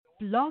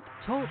Blog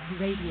Talk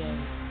Radio.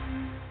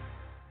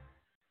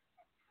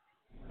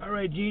 All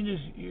right, Genius,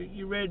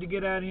 you ready to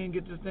get out here and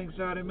get this thing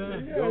started,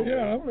 man?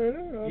 Yeah, I'm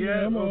ready.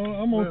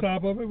 I'm on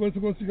top of it.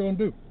 What's you gonna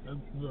do?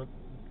 Look,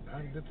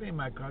 the thing in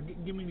my car.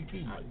 Give me the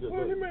keys.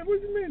 What do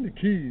you mean the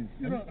keys?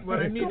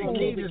 I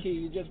need the key.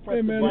 You just press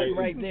the button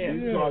right there.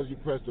 Because you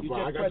press the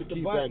button. I got the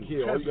key back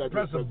here. All you got to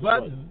press do a is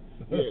button.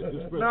 Yeah,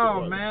 just press the No,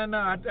 button. man, no.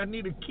 I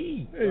need a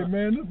key. Hey,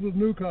 man, this is a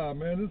new car,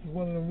 man. This is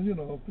one of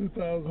them,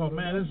 2000. Oh,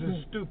 man, this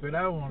is stupid.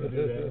 I don't want to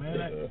do that,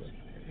 man.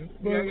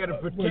 I got to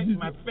protect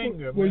my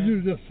finger, well, man.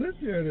 you just sit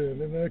there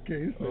then, in that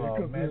case.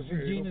 Oh, man, see,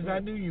 Genius, I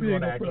knew you were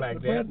going to act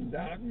like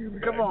that.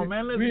 Come on,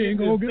 man, let's we ain't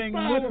get gonna this get thing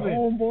started, moving.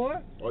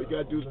 homeboy. All you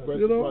got to do is press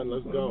the button.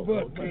 Let's go.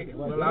 Okay,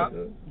 well,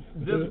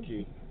 this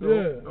key.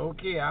 Yeah.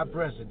 Okay, I'll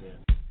press it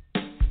then.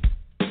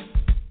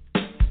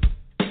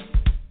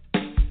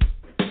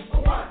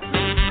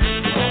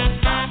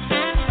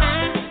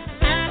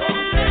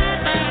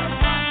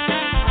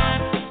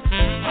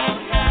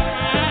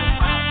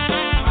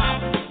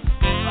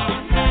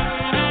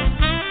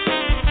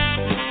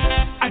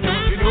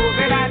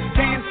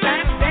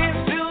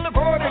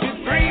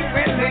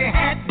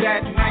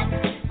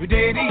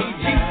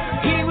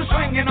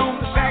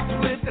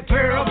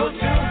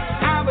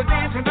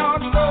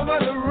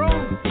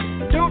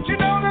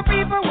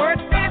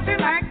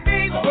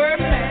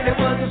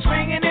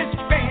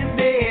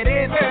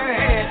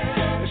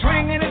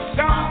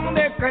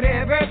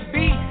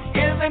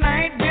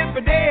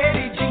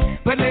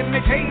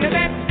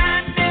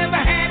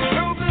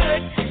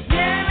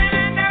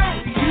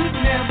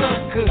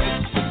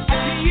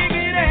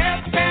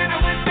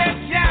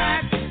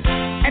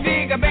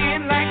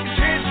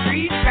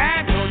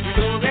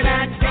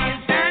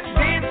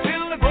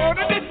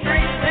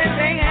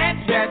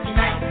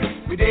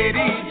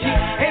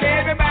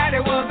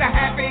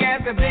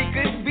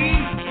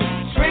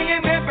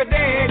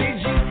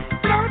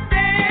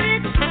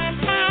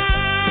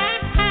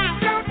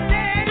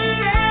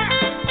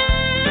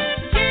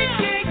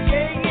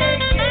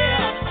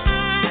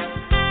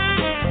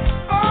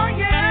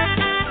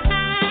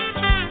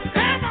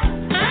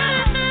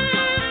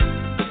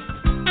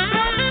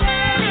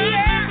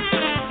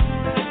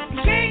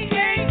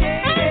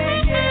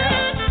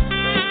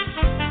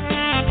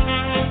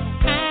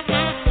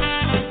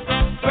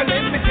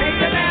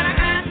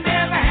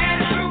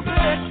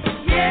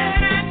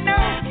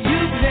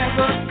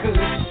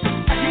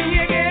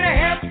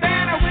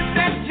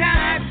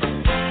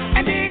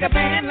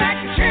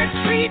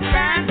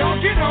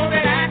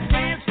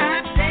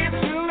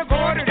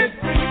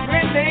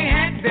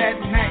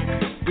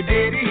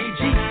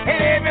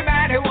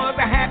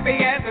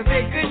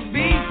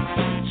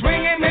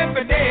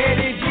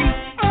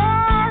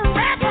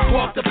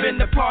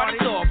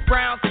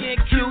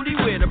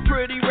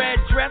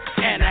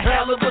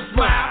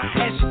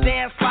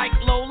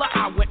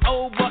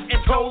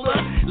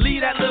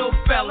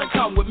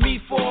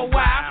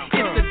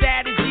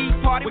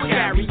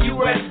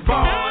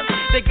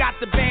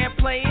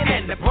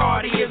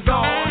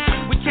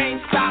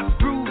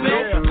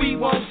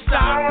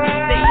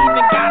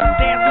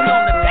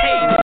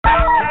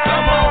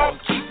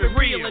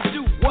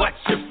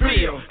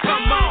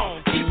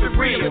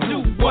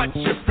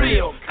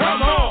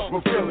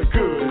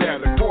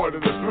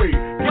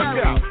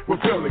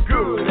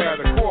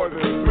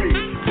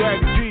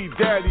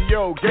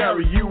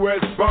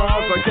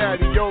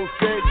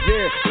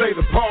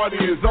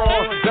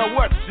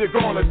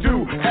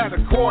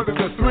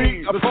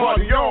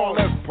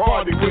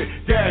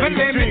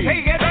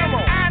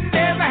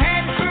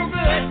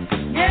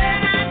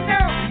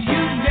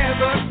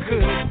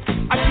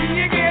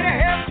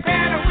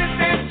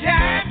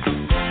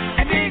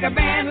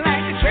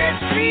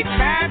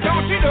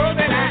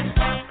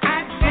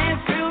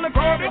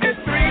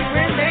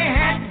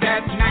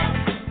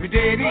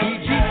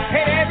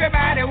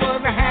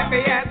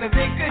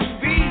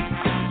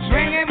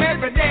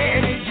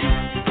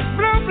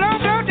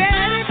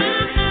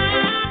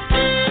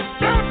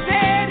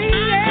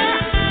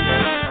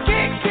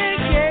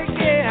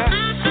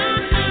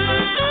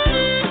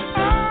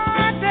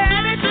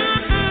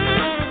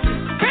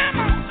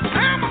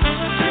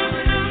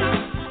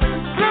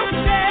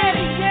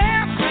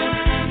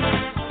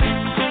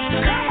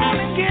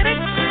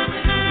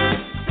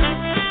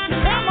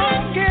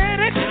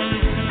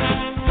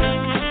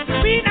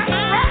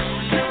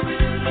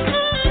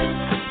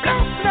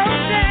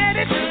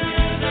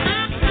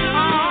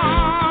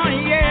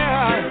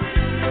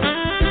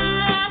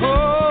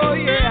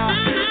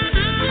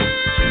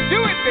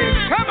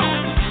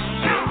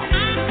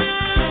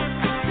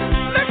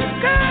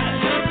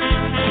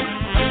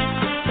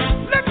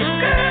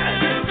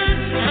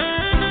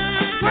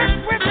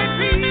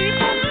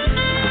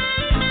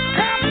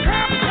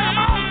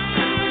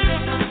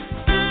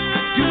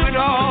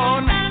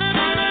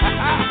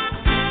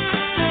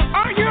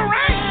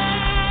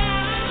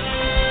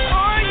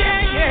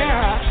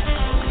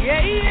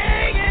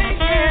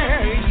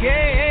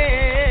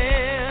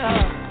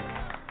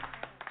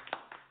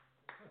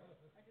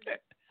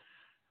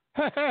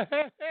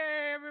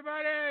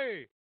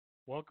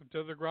 welcome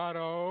to the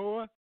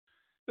Grotto,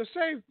 the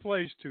safe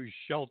place to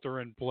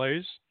shelter in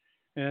place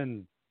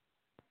and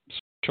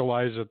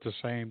socialize at the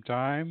same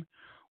time.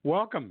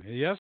 Welcome.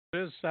 Yes, it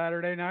is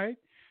Saturday night.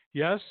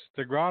 Yes,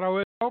 the Grotto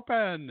is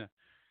open.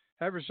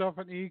 Have yourself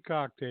an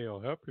e-cocktail.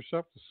 Help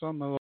yourself to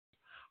some of those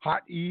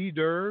hot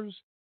e-d'oeuvres,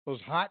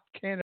 those hot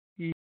Canada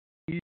e.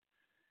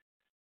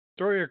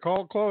 Throw your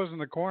cold clothes in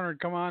the corner and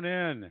come on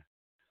in.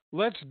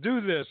 Let's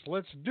do this.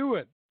 Let's do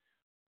it.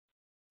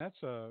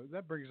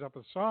 That brings up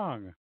a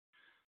song.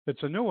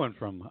 It's a new one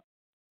from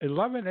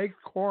 11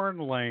 Acorn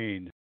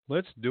Lane.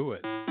 Let's do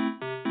it. Let's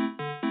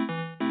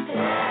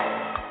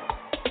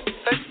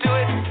do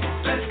it.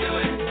 Let's do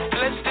it.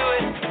 Let's do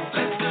it.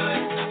 Let's do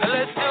it.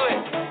 Let's do it.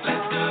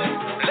 Let's do it.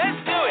 Let's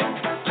do it.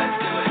 Let's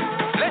do it.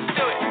 Let's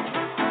do it.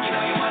 You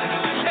know you want to do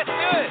it. Let's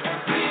do it.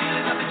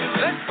 Really nothing to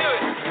it. Let's do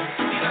it.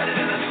 You got it.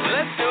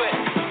 Let's do it.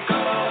 Go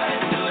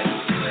and do it.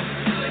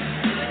 Do it.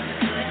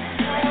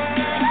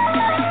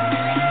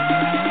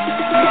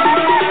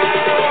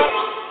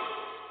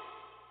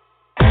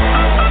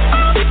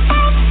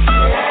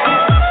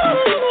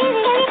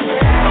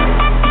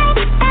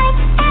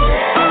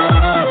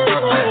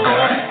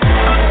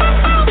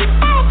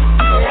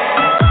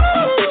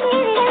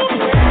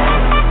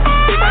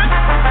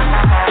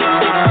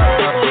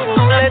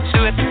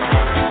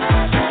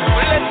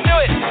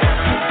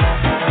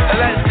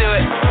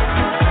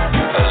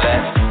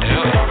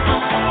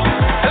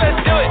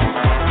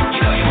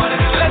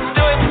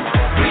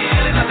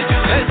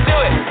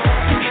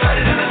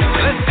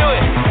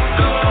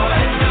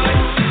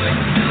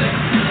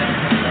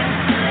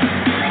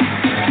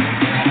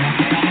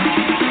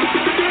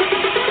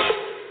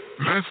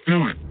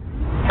 Do it.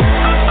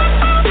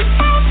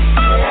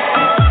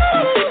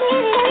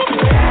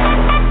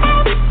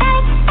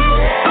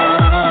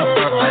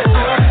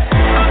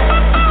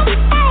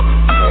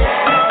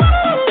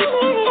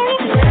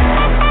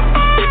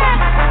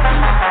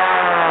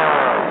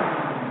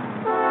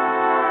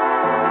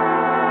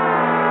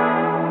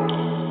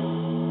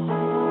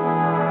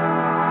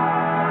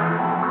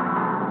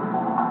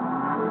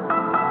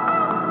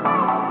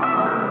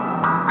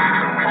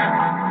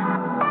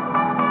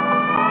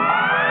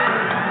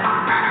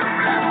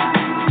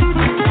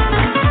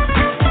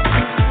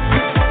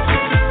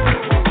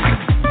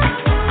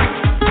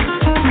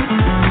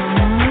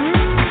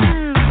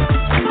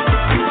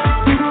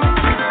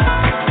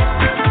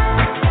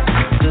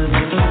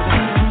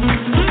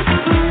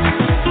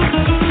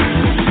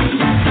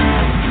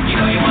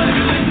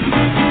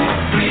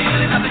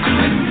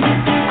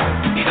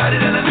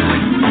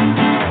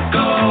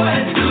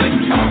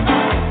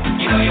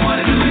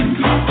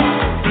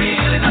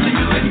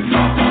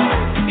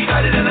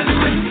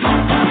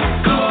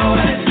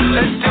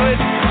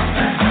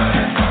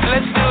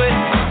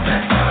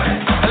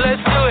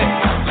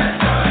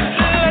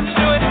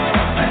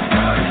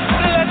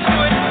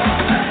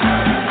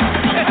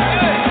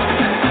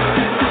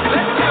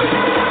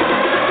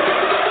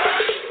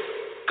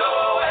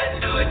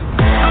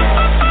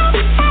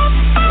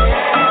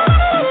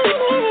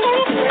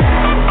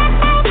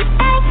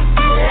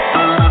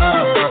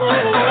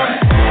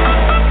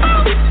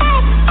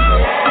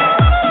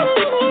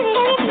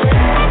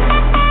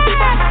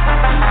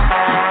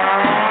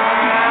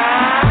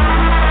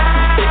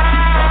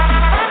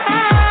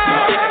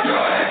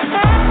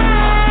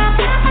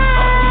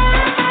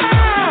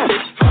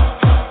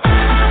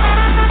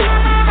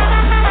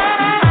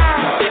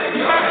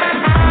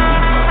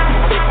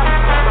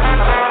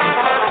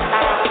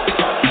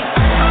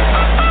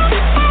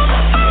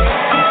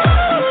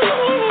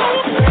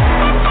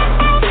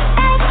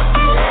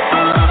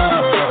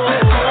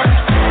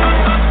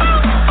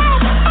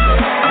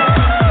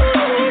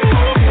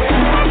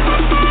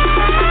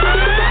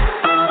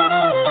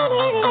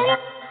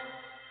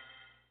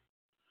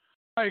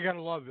 You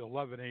gotta love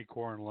 11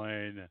 Acorn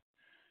Lane.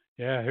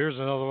 Yeah, here's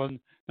another one.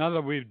 Now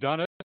that we've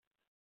done it,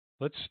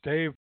 let's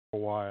stay for a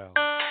while.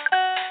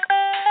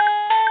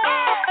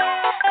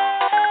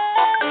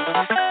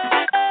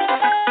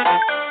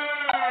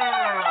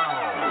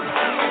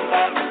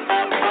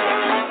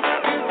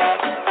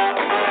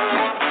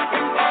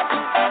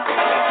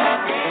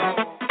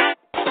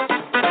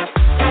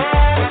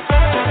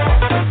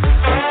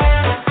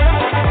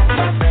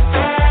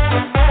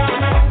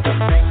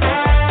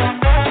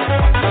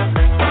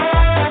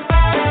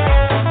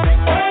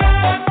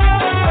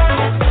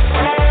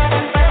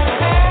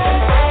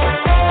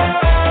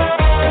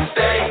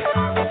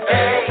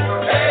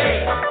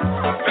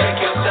 Make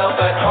yourself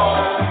at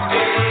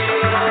home.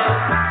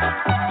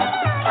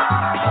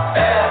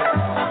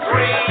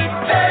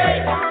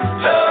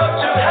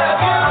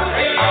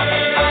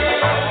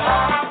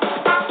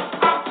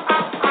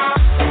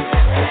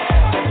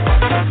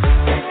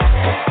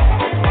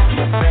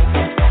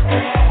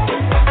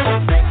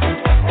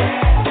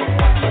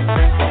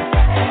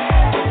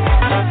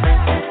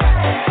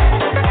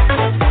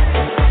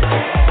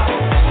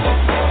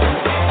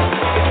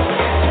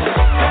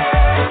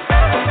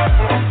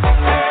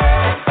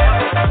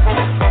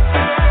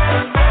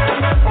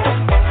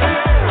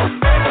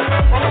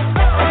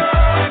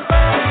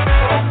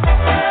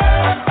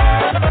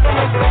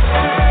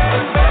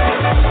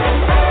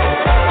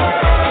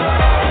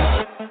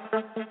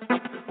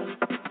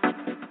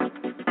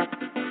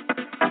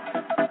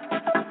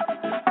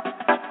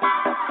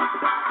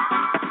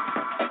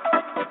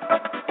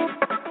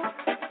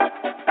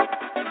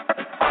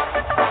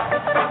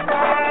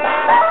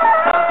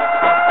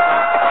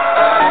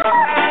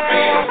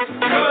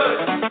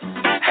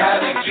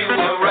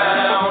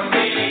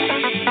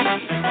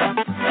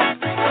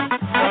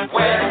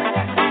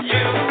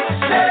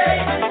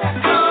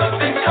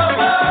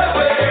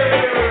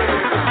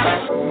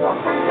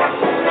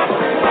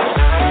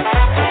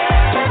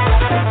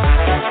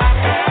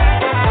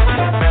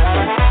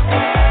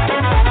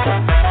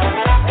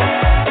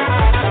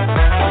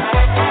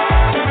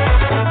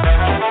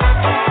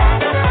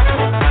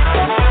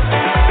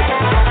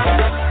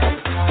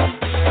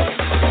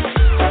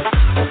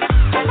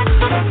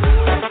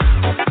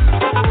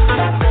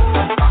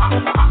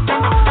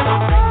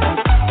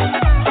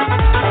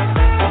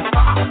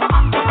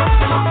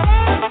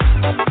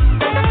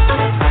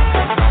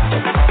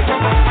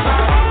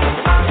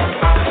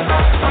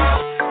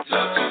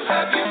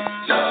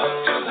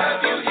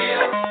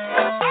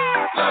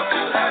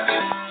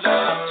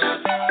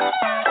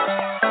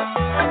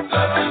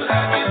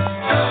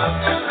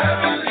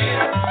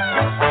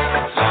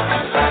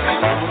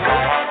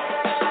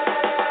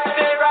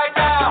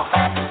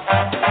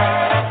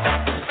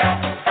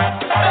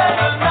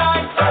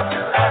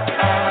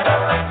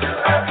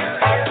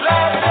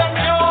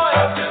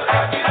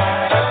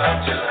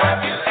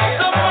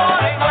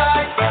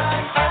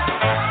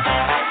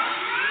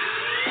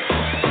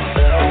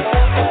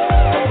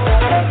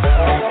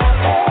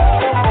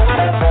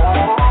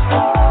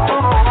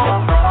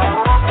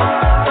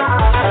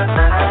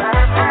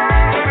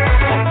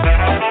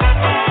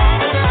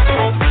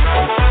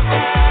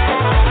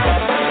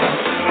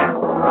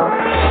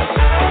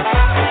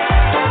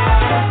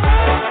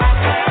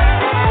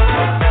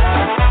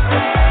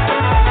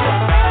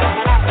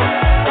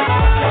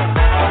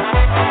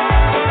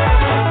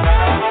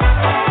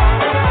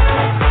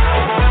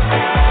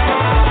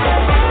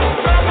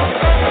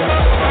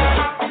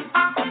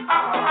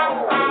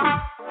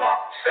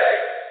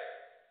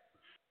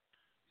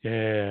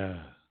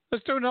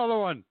 another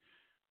one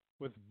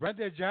with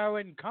Brenda Joe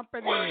and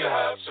Company. Will you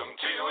have some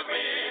tea with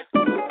me?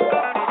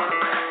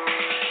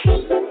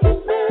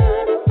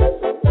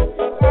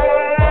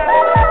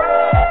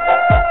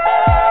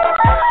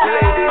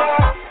 Ladies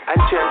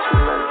and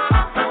gentlemen,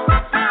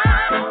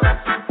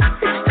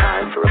 it's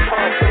time for a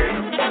party.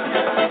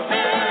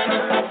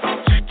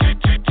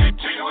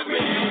 Tea with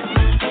me.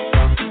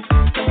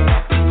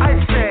 I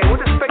say,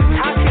 what a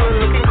spectacular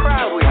looking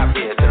crowd we have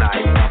here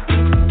tonight.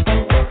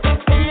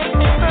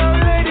 Well,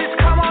 ladies,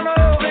 come on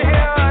over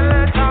here and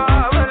let's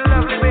have a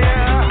lovely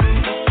beer.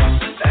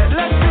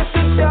 Let's hit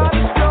the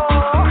dance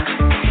floor.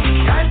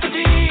 Time for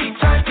tea,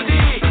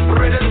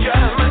 British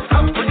German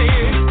company.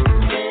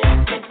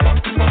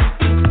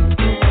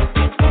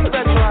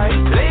 That's right.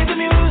 Play the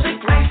music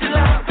nice and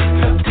loud.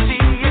 Love to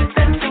see a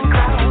dancing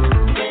crowd.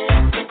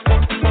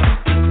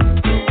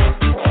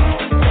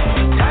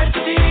 Time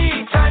for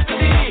tea,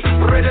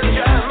 British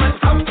German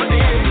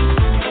company.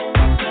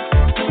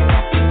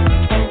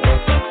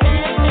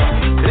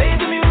 Play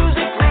the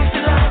music nice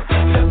and loud.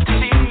 Love to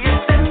see a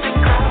dancing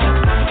crowd.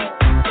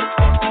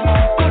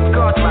 Good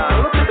God, man,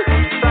 look at the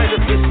size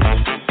of this.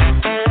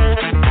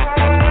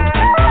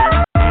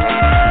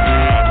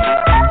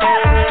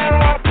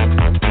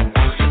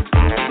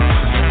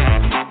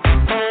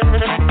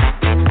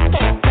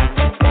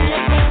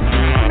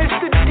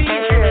 Mr.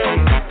 DJ,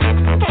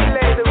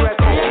 play the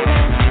record.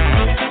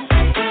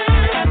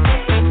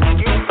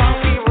 You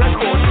funky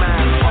record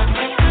man.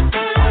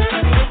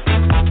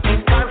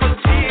 Time for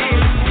tea.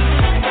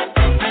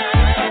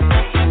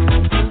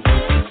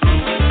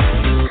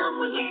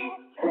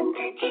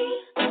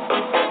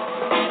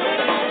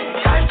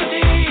 Time for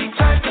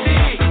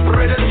tea,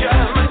 British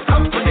German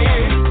company.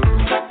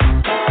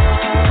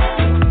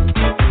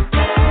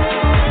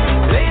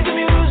 Play the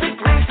music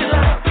nice and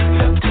loud.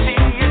 Love to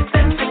see a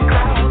dancing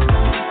crowd.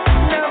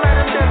 No,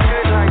 madam, don't do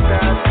it like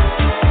that.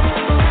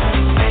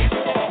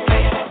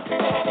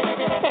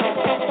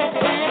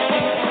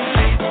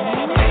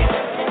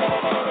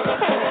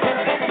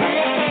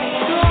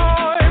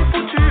 Time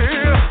for tea.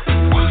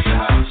 Will you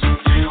have some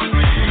tea with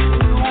me?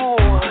 No,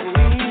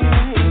 honey.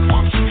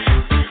 Want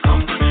you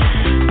company?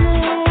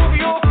 Move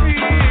your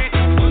feet.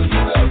 Will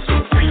you have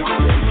some tea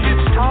with me?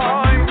 It's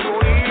time to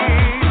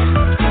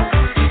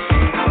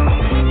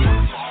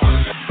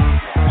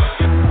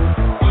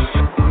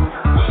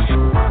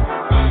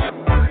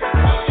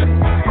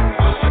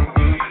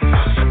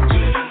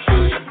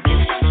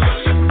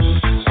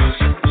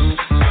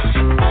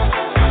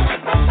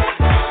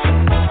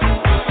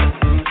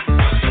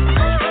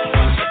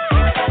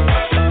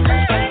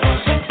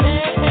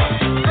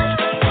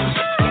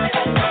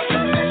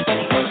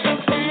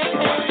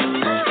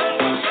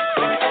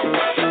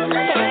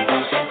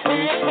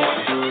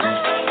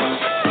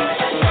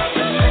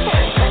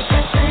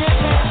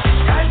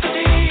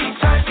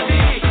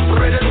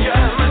British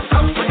German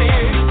company.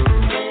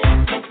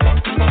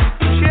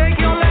 Shake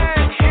your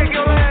leg,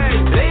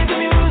 play the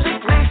music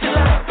nice and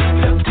loud.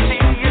 Love to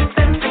see a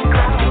dancing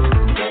crowd.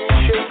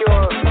 Shake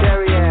your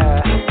derriere.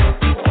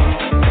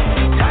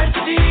 Time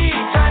for tea,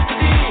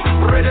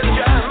 British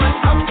German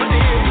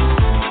company.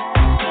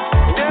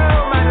 No,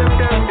 madam,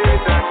 don't do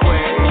it that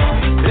way.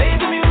 Play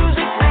the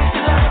music nice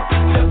and loud.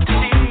 Love to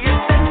see a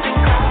dancing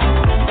crowd.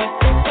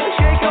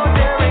 Shake your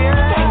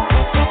derriere.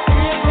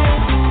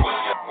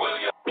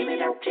 Give me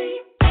that tea.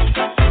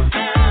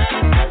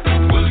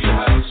 Will you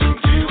have some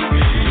tea with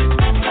me?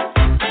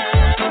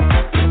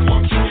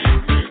 Want you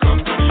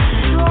company?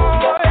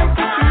 Time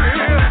for tea.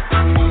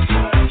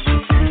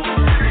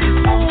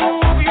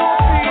 Move your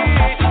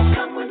feet.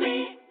 Come with me,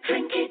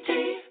 drinky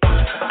tea.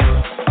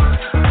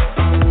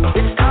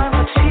 It's time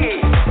for tea.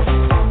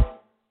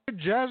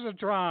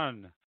 Jazzatron.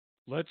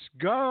 Let's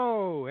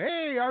go.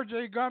 Hey, RJ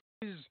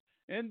Gummy's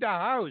in the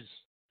house.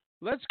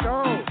 Let's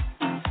go.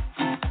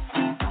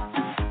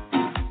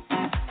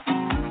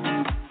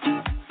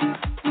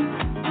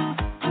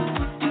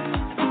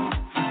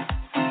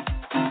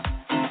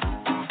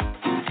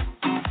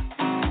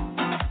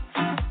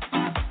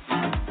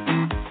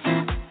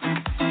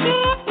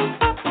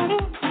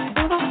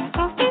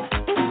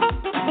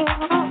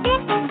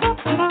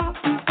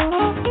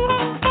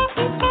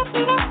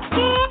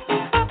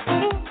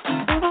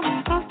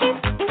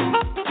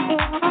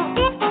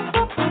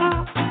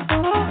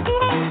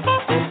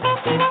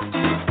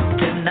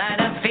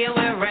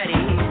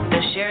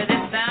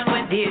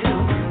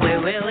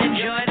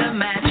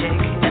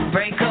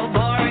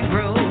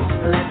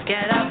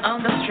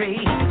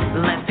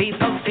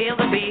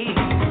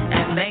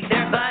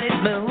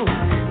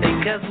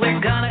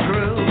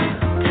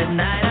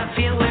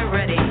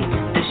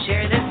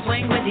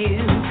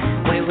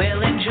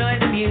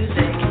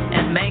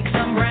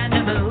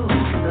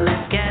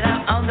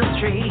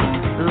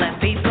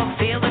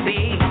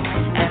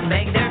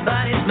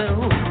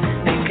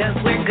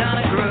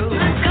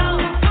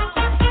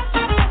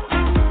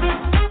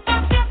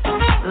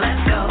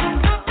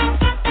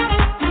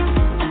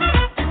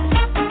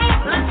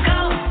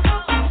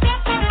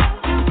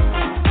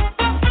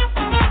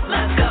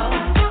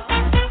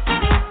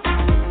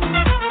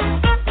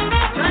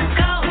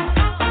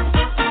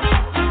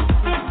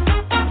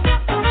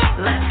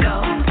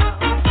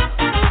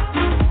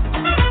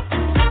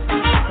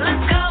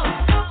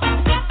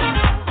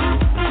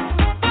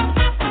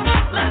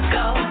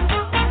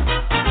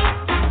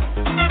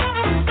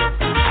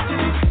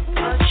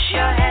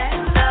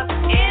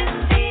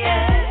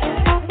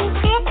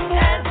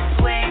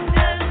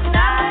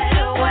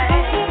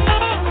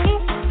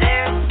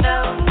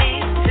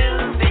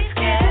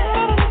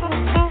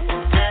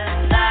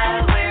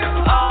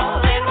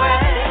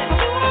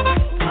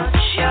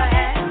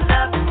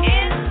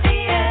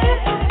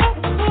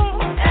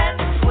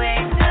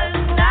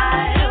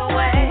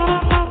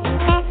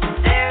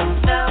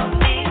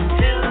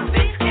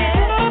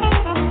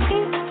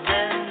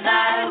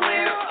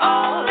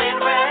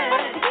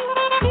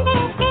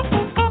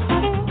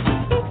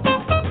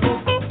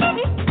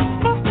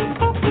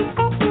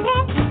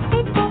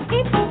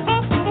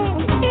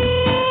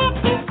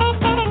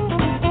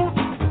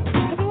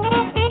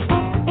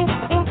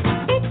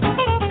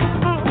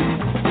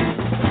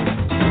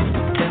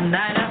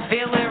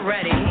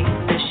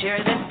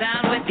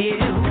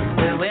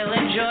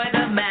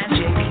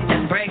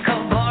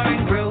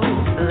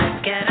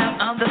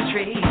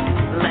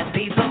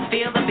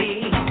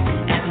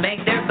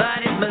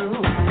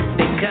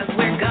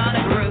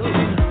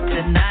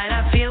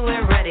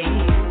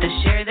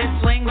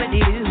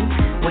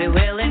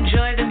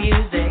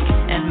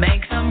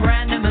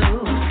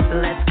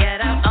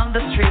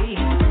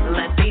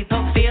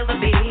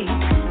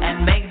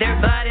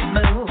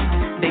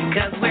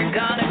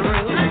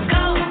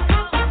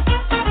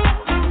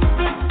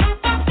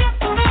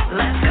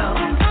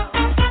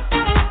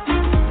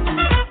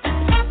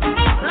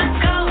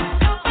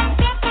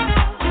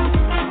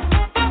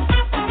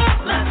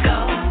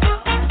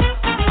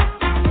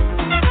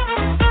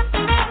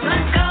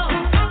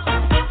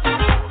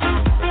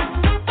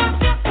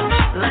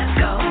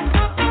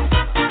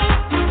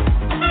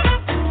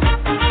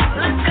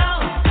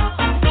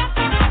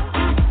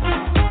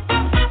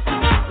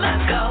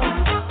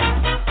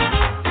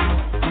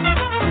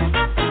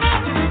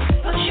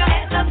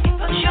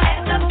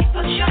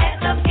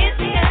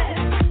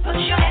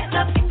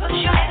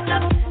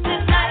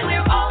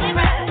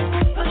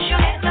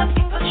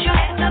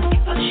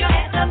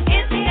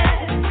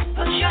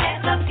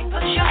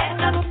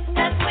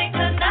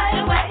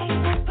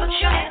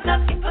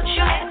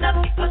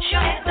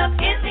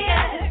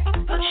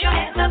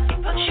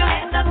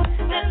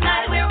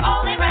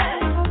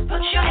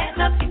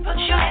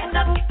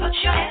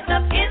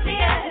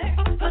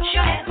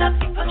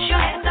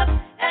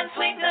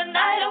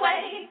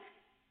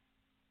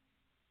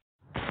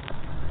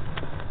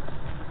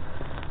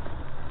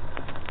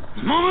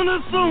 moment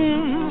of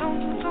soon,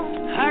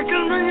 I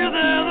can bring you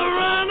there, the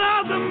run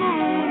of the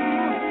moon.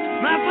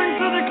 Nothing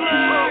to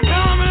declare,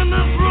 come in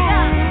this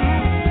room,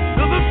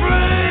 to the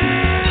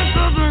praise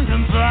of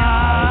drunken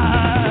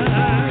pride.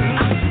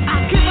 I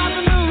keep out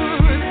the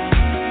news,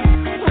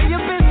 when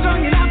you've been strung,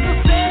 you have to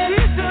say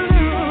to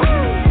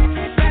lose.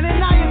 Standing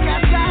now, you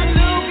got God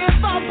looking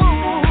for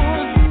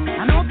fools.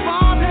 I know a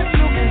Bob, let's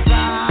look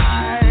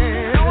inside.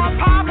 I know a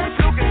Bob, let's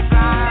look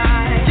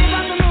inside. Keep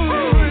out the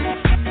news,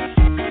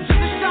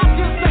 just a shot,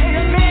 you say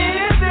a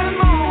minute and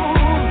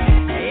move.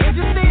 If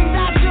you think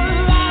that your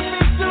life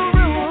is too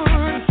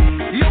rude,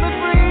 you'll be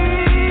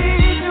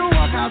free to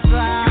walk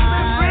outside.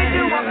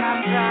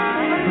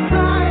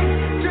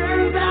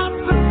 Turns out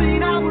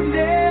something I would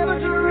never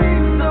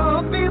dream.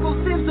 So people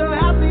seem so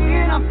happy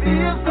and I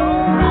feel so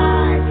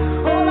right.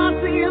 All I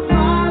see is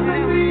smiles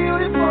and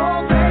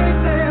beautiful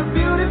faces,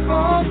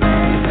 beautiful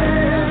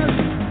faces.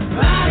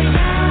 Right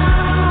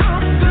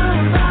now,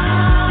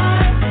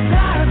 goodbye,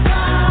 lights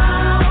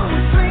out,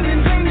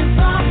 swinging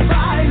soft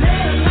by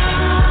late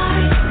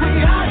night. We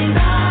are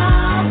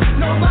now,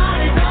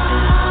 nobody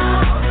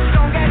now.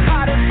 Don't get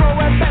caught in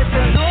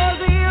prohibition.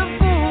 Noisy and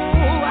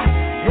fool,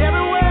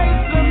 everywhere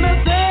is the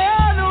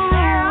method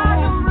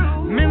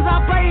rule. Men's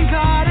are playing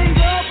card and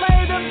girls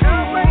play the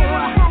fool.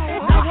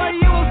 That's what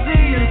you will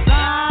see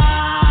inside.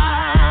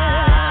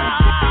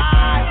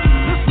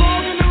 The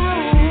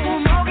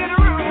smoke in the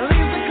room,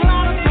 leaves the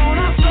cloud upon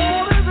our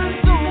shoulders and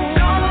soon.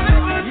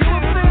 You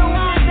will feel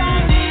like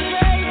that DJ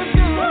is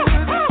good.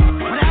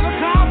 Whatever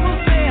comes will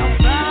stay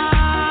outside.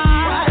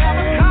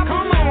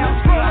 Come on,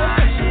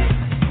 prohibition.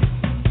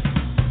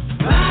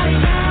 Right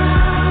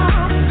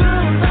now,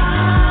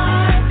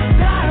 goodbye,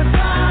 lights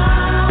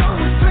out,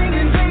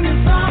 swinging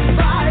soft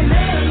by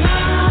late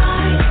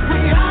night. We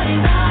are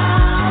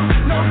now,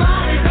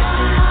 nobody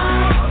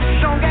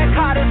now. Don't get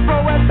caught in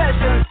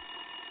prohibition.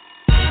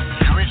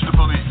 You reached the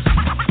police.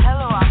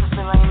 Hello,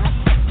 Officer Raymond.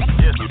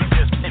 Yes.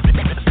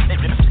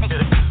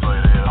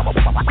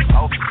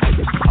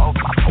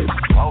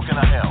 How can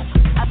I help?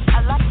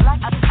 I'd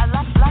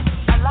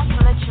like to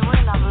let you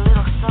in on a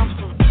little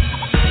something.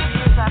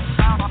 News I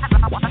found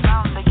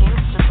the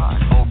gangster bar.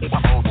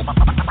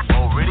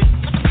 Oh, really?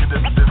 Get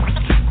them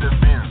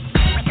in.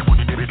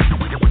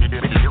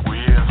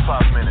 We're here in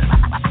 5 minutes.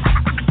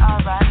 All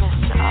right,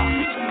 Mr.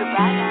 Officer.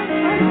 Goodbye now.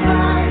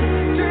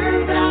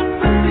 Turns out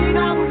something I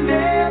would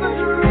never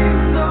dream.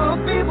 So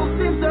people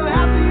seem so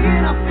happy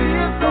and I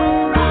feel so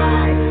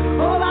right.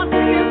 All I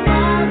see is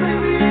smiles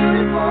and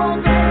beautiful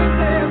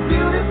faces,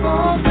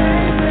 beautiful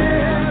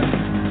faces.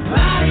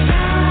 Right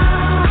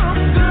now,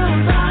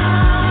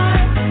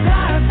 goodbye,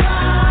 lights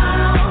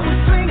out,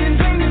 swinging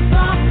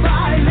soft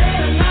by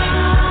late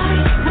night.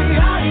 We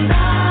are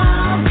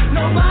now,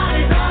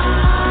 nobody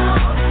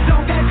now.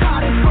 Don't get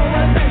caught in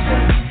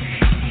prohibition.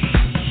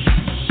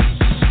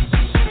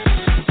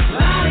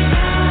 Right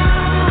now,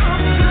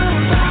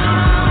 goodbye,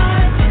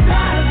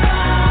 lights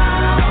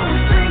out,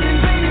 swinging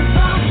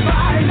soft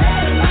by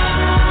late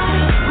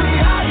night. We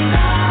are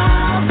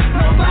now,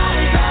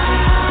 nobody now.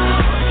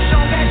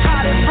 Don't get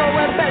caught in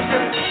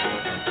prohibition.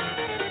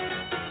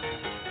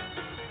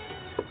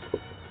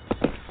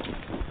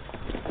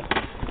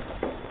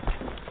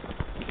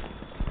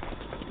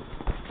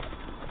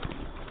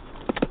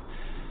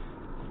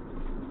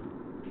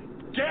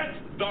 Get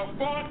the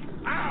fuck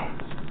out!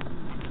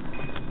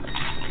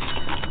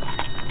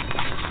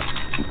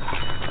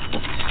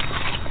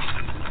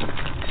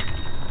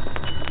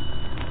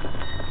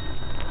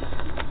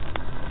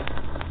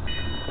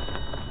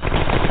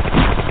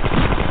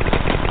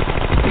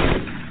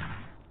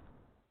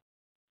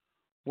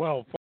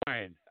 Well,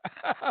 fine.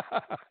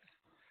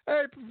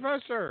 Hey,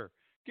 Professor,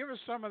 give us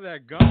some of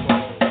that gumbo.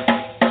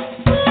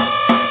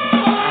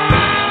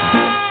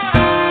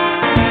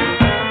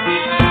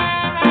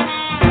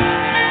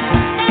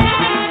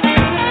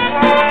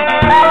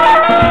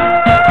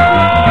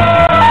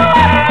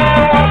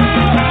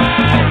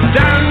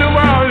 Down New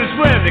Orleans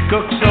where they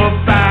cook so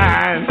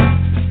fine.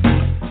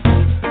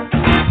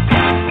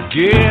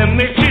 Give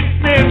me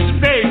chicken and some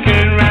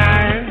bacon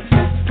rinds.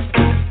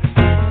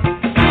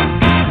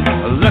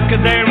 Look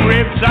at them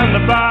ribs on the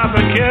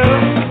barbecue.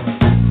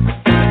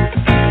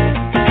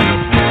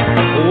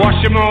 Wash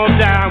them all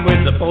down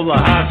with a bowl of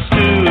hot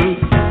stew.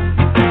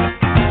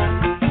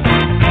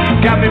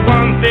 Got me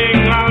one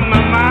thing on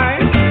my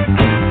mind.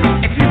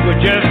 If you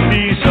would just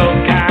be so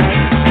kind,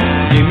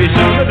 give me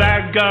some of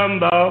that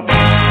gumbo.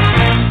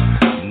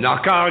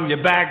 Knock on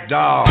your back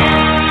door.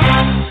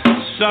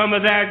 Some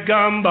of that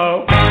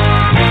gumbo.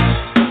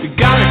 You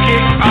gotta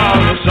kick all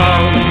the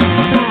songs.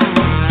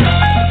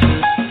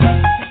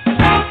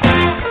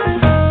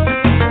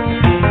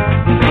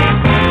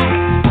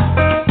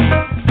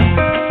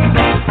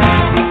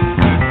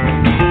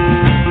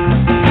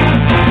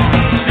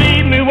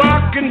 See me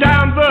walking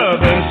down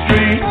Bourbon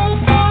Street.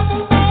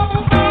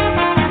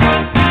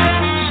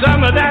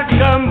 Some of that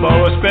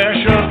gumbo, a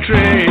special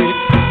treat.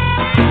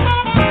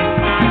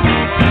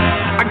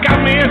 I got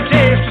me a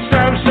taste of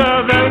some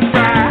Southern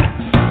fried.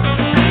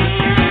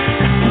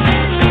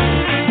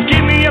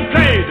 Give me a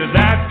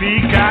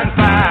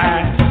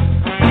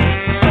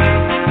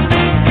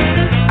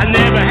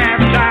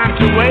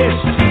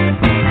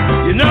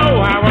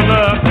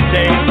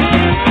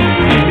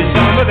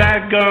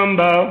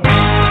gumbo.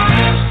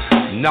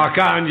 Knock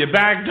on your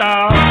back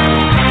door.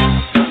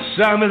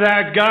 Some of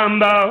that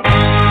gumbo.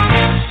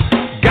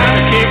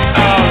 Gotta kick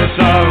all the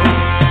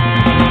soul.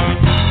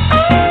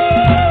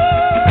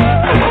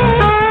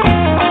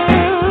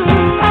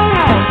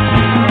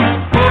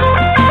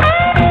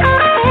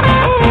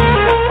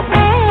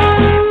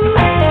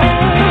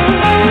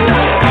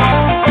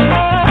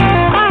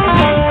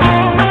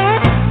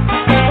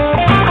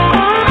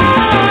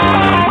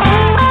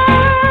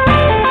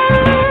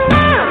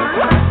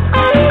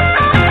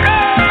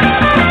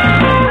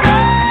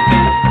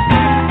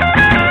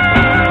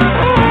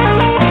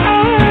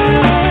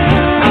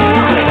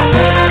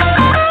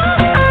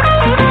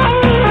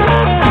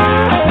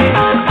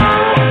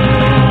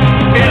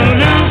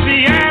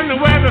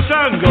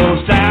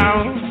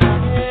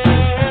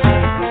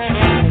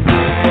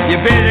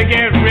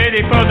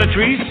 For the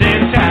treats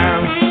in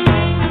town,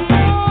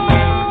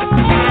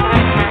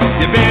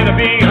 you better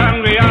be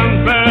hungry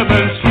on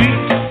Bourbon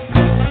Street.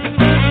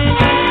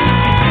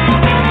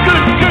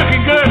 Good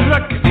cooking, good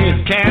looking, it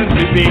can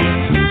be beat.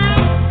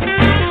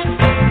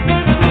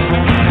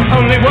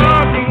 Only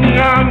one thing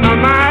on my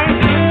mind,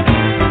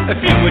 if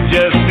you would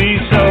just be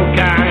so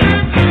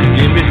kind,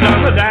 give me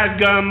some of that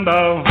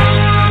gumbo.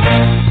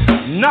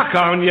 Knock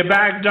on your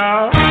back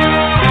door,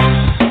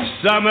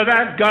 some of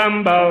that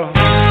gumbo.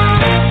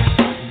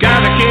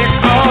 Gotta kick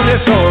all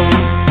this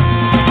home.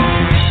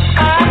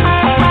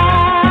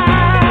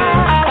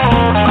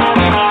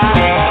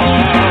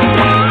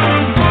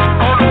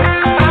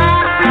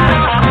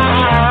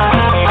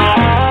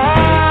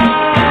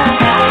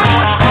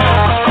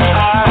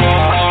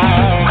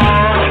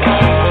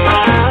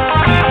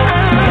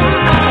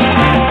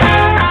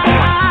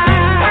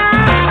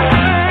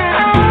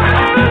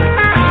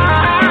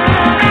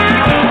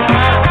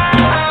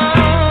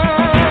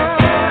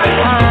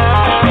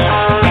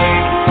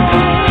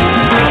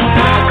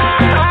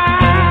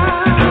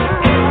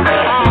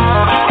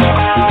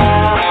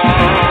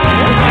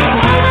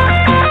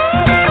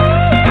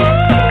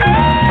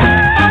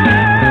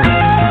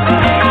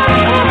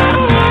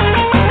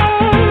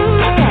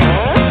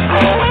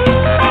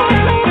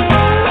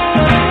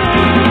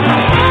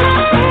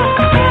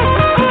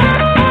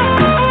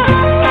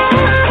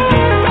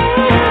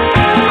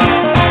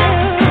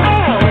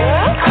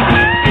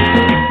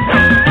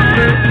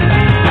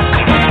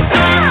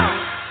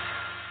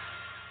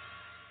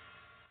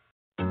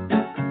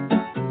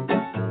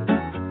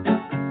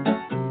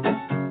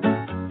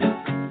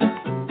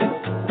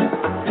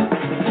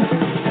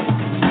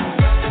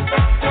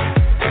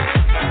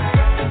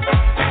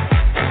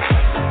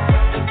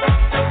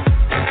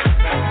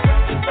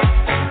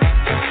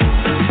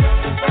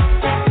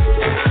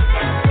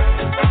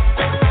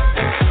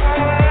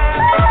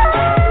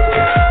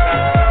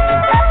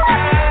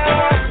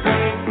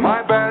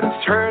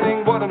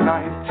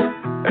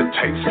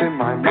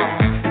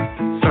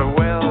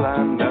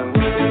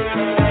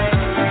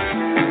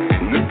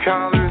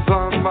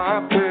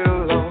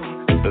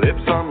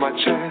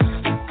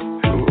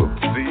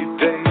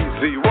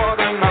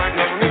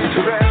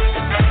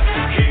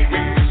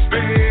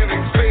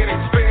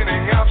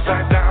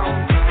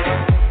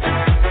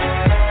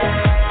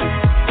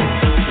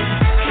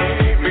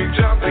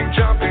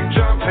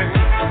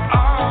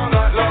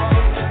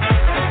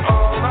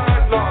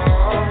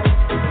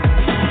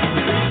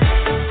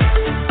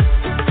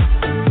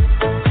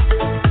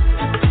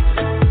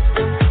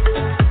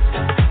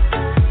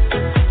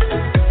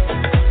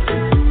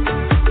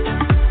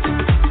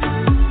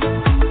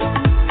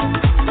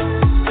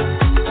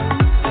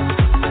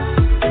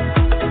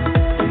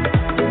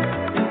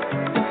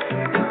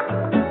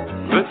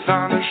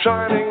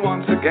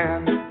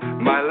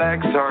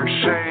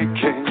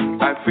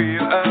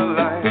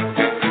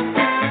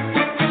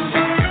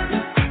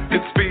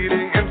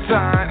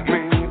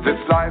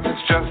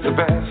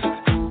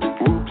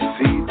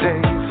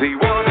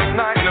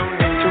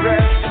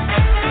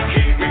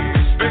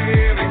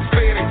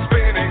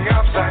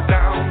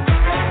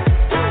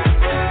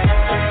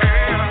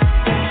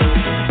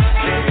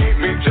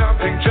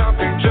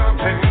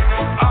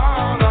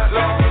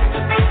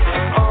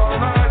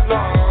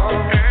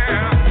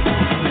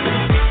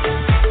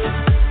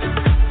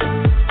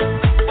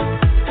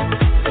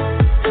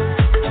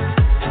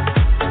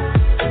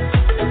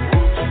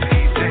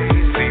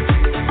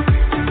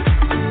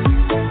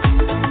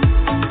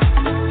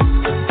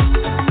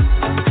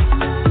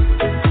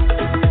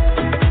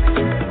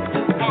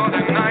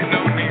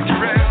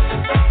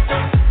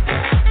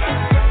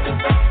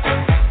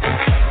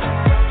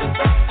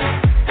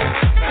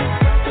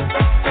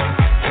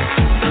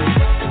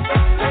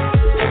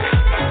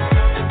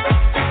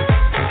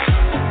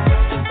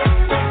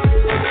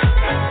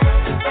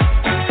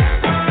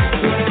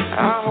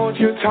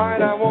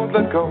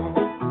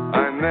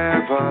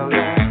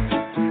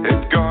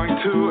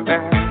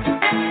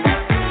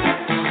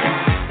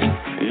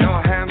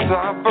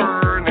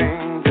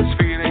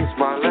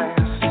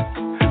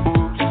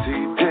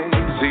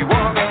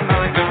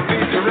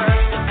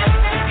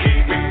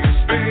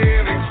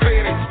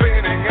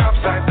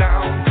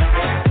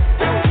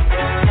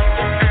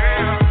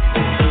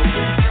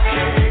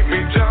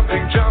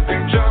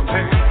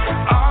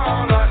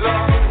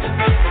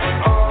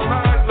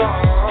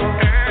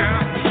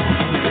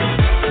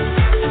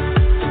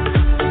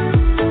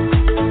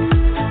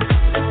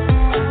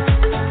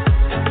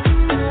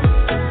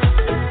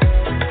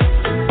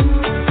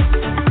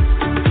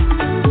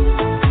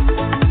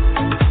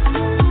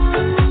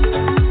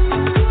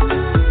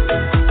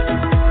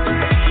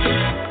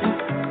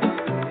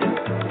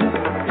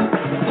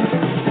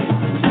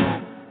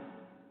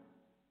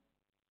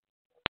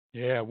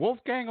 Yeah,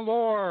 Wolfgang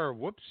Lore,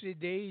 Whoopsie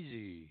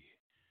Daisy.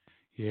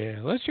 Yeah,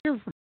 let's hear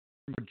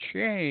from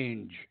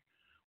Change.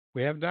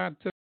 We have not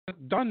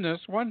done this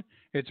one.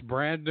 It's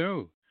brand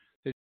new.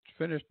 They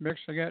finished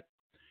mixing it.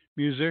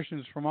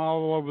 Musicians from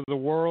all over the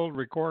world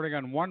recording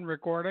on one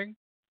recording.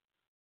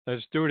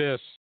 Let's do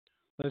this.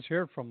 Let's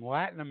hear from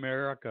Latin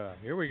America.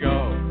 Here we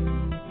go.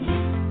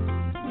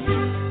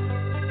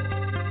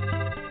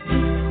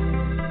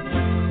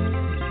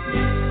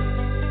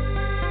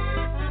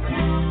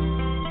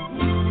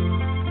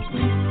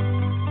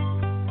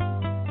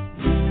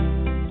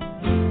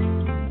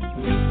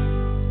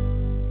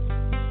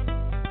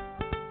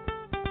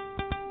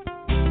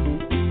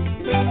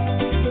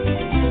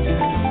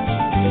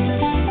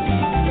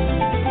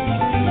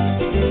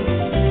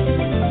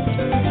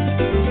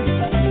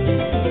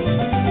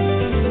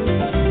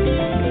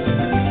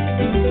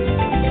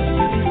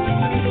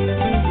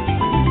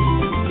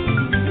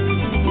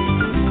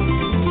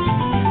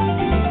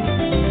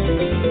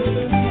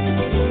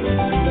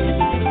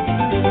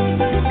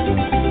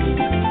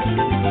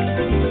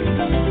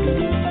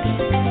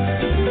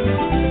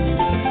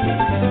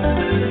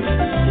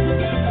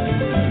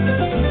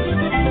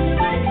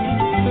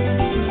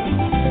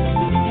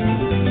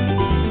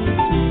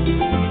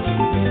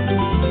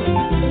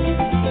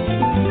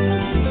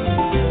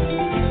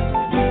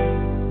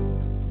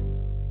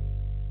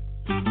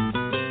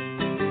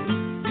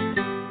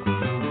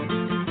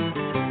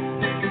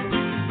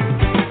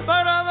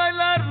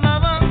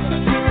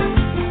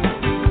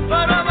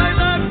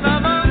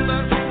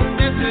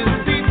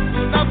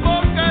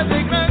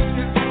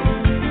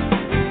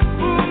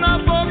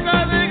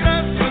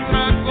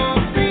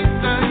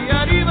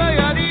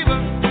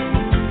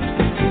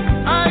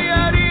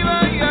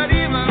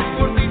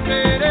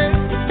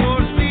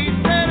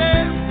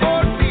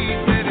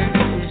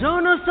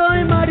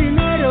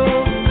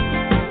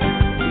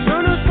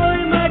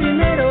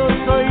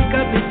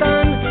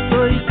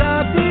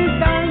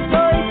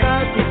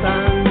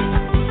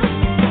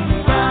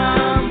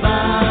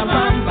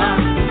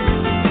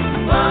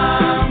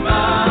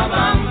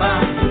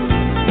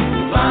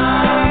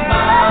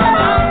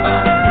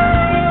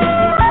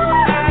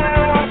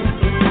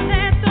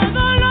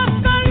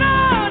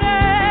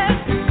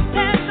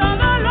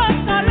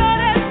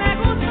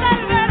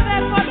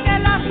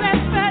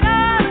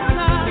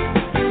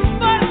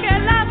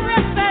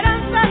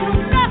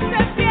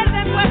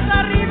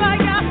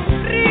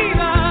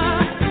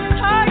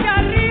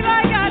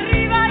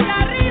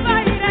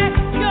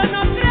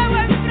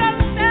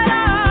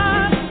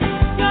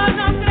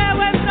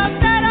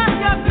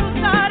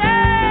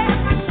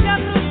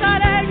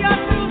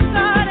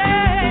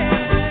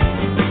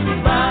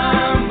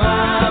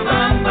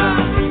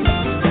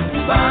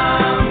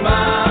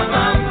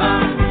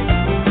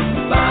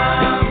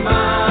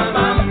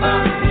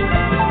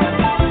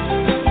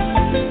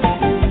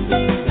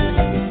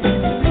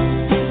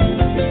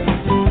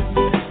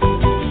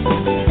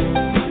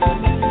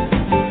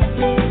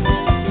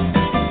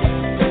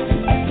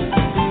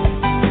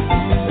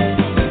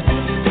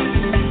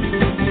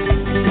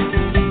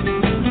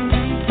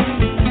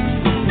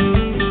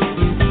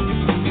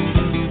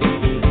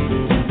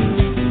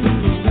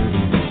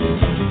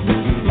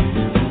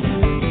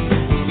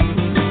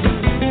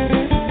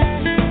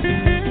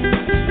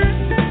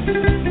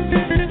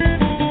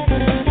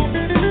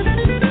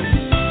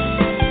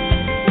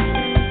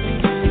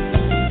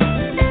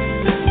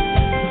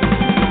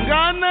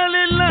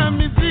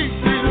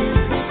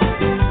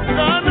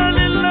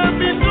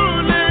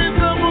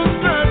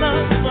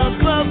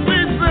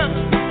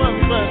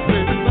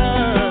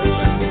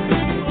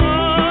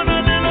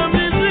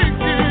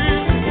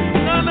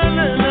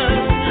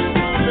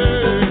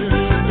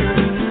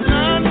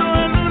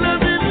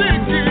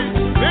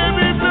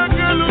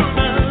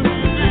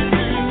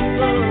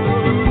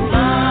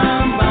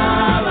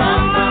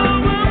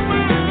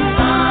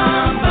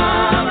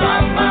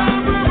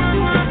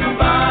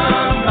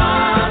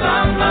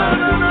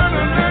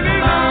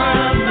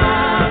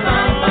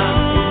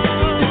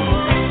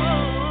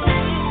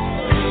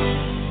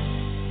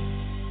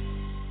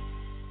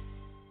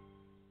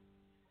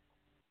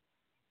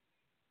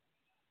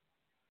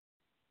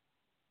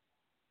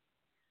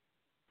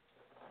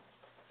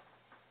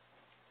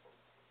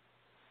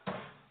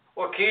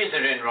 What key is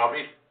it in,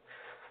 Robbie?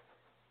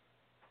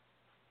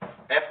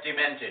 F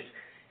demented.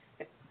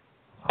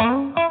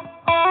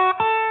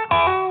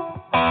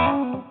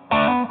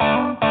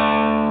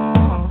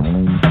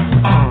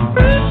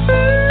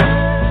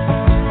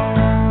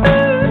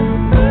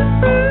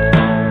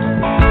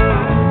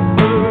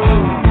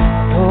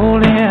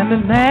 Rolled into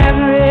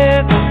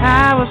Nazareth,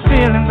 I was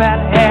feeling about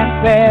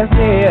half-past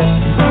dead.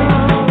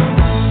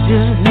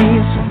 Just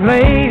need some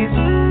place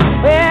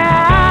where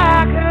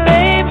I can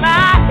lay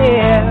my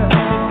head.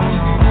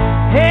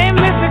 Hey,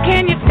 mister,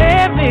 can you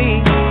tell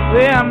me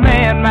where a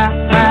man might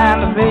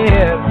find a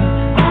bed?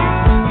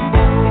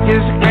 He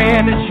just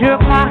grinned and shook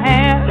my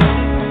hand.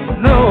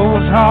 No,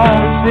 what's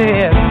wrong, he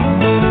said.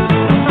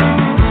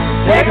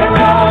 Take a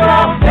road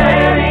off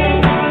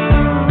 30,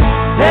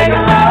 take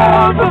a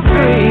road for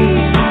free.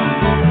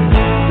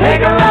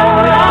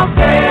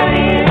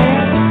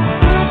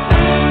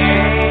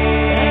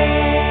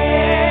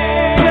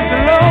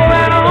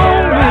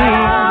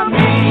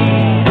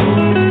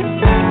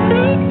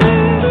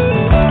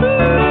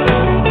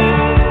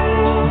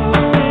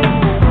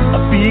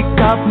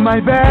 up my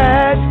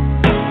bed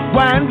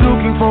when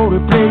looking for a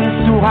place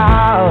to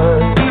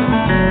hide.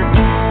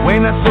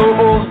 When I saw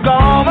old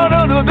governor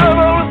and the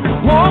devil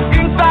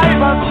walking side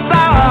by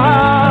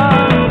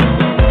side,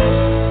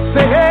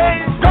 say,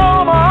 hey,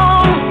 come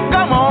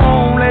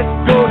on, let's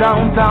go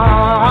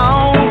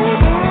downtown.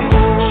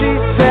 She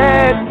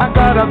said, I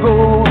gotta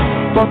go,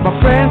 but my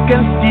friends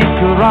can stick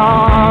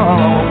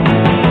around.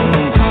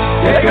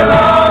 Take a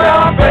load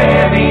out,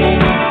 baby.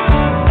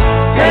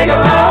 Take a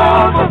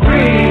load for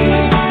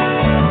free.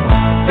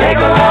 Take a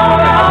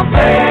load out,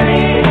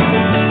 baby.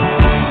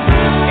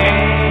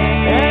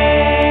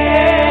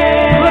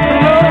 Put the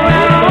load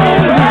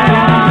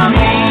on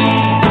me.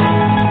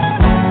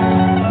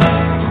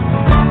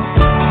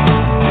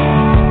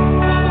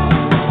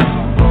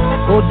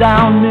 Go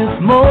down, Miss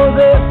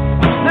Moses.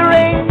 There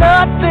ain't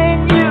nothing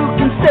you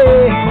can say.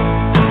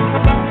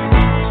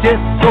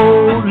 Just so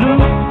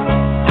loose.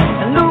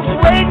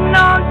 Waiting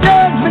on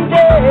Judgment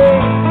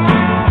Day.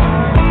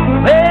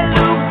 Well,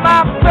 Luke,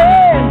 my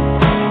friend,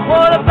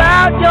 what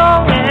about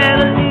your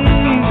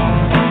enemies?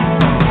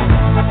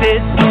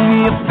 Said, do me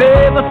a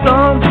favor,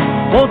 son,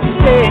 won't you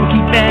stay and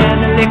keep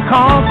Annalie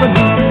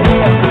company?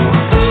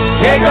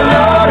 Take a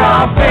load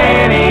off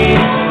Fanny,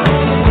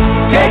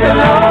 take a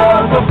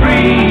load for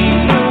free.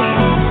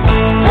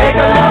 Take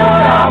a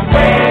load off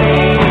Fanny.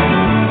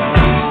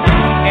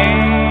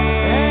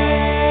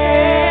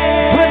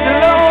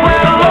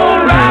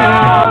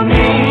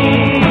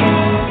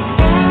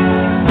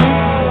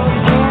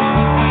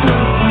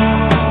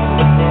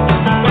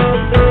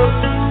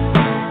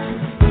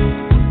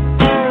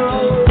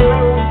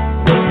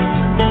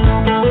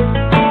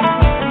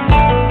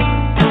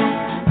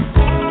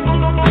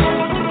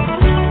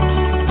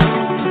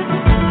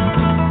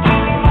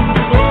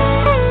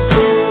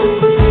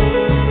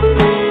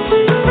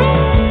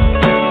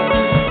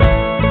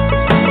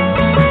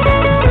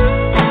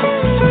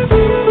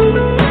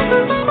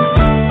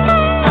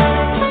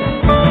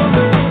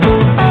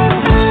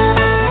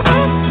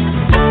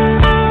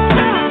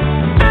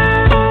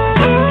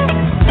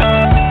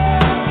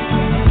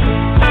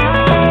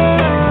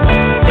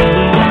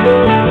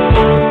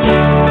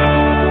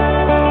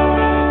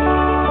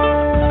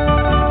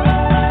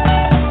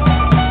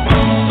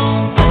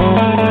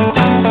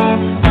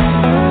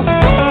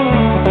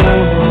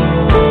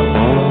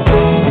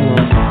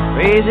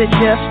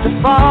 Chester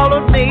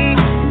followed me,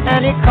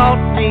 and he caught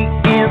me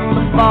in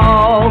the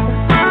fog.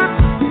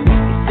 He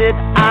said,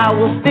 I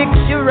will fix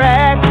your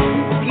act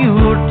if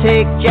you'll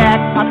take Jack,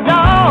 my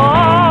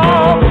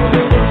dog.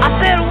 I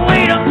said,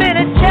 wait a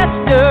minute,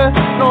 Chester,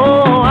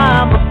 no,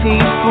 I'm a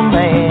peaceful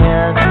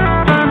man.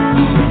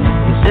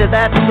 He said,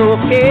 that's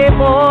okay,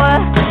 boy,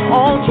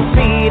 won't you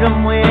feed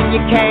him when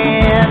you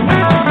can?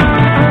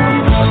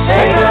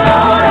 Take a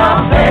load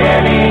off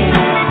Fanny,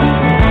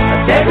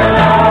 take a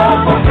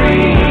load for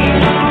free.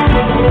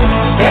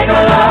 Take a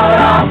load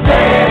off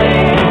Betty.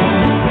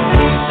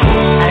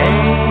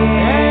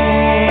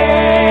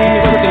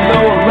 Put the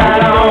load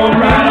right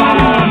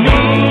on me.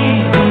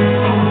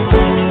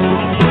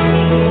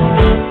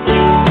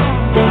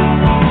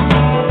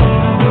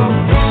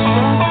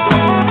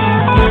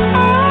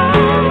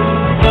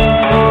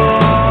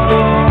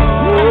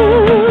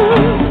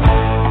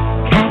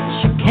 Catch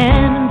a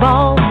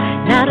cannonball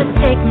now to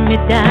take me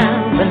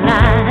down the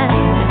line.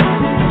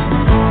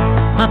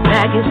 My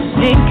bag is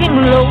sinking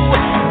low,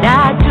 and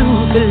I do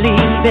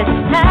believe it's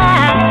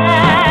time.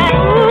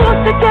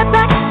 Ooh, to get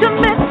back to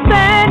Miss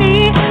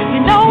Fanny, you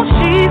know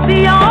she's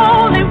the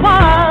only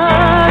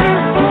one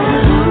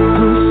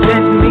who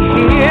sent me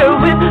here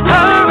with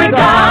her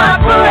regard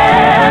for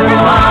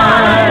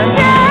everyone.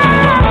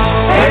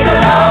 Yeah. Take a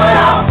load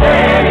off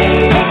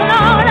Fanny,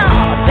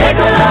 take a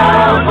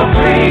load for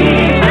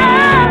free.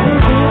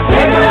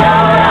 Take a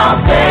load off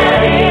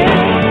Fanny.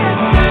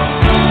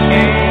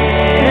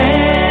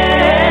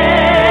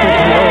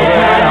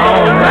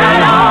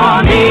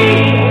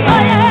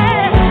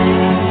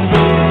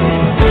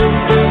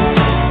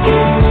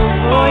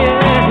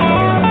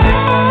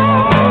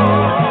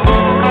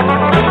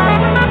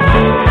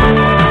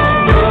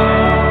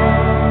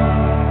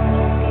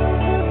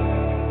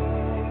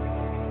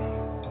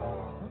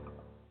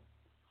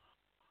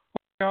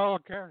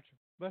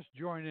 Let's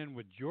join in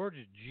with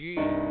Georgia G.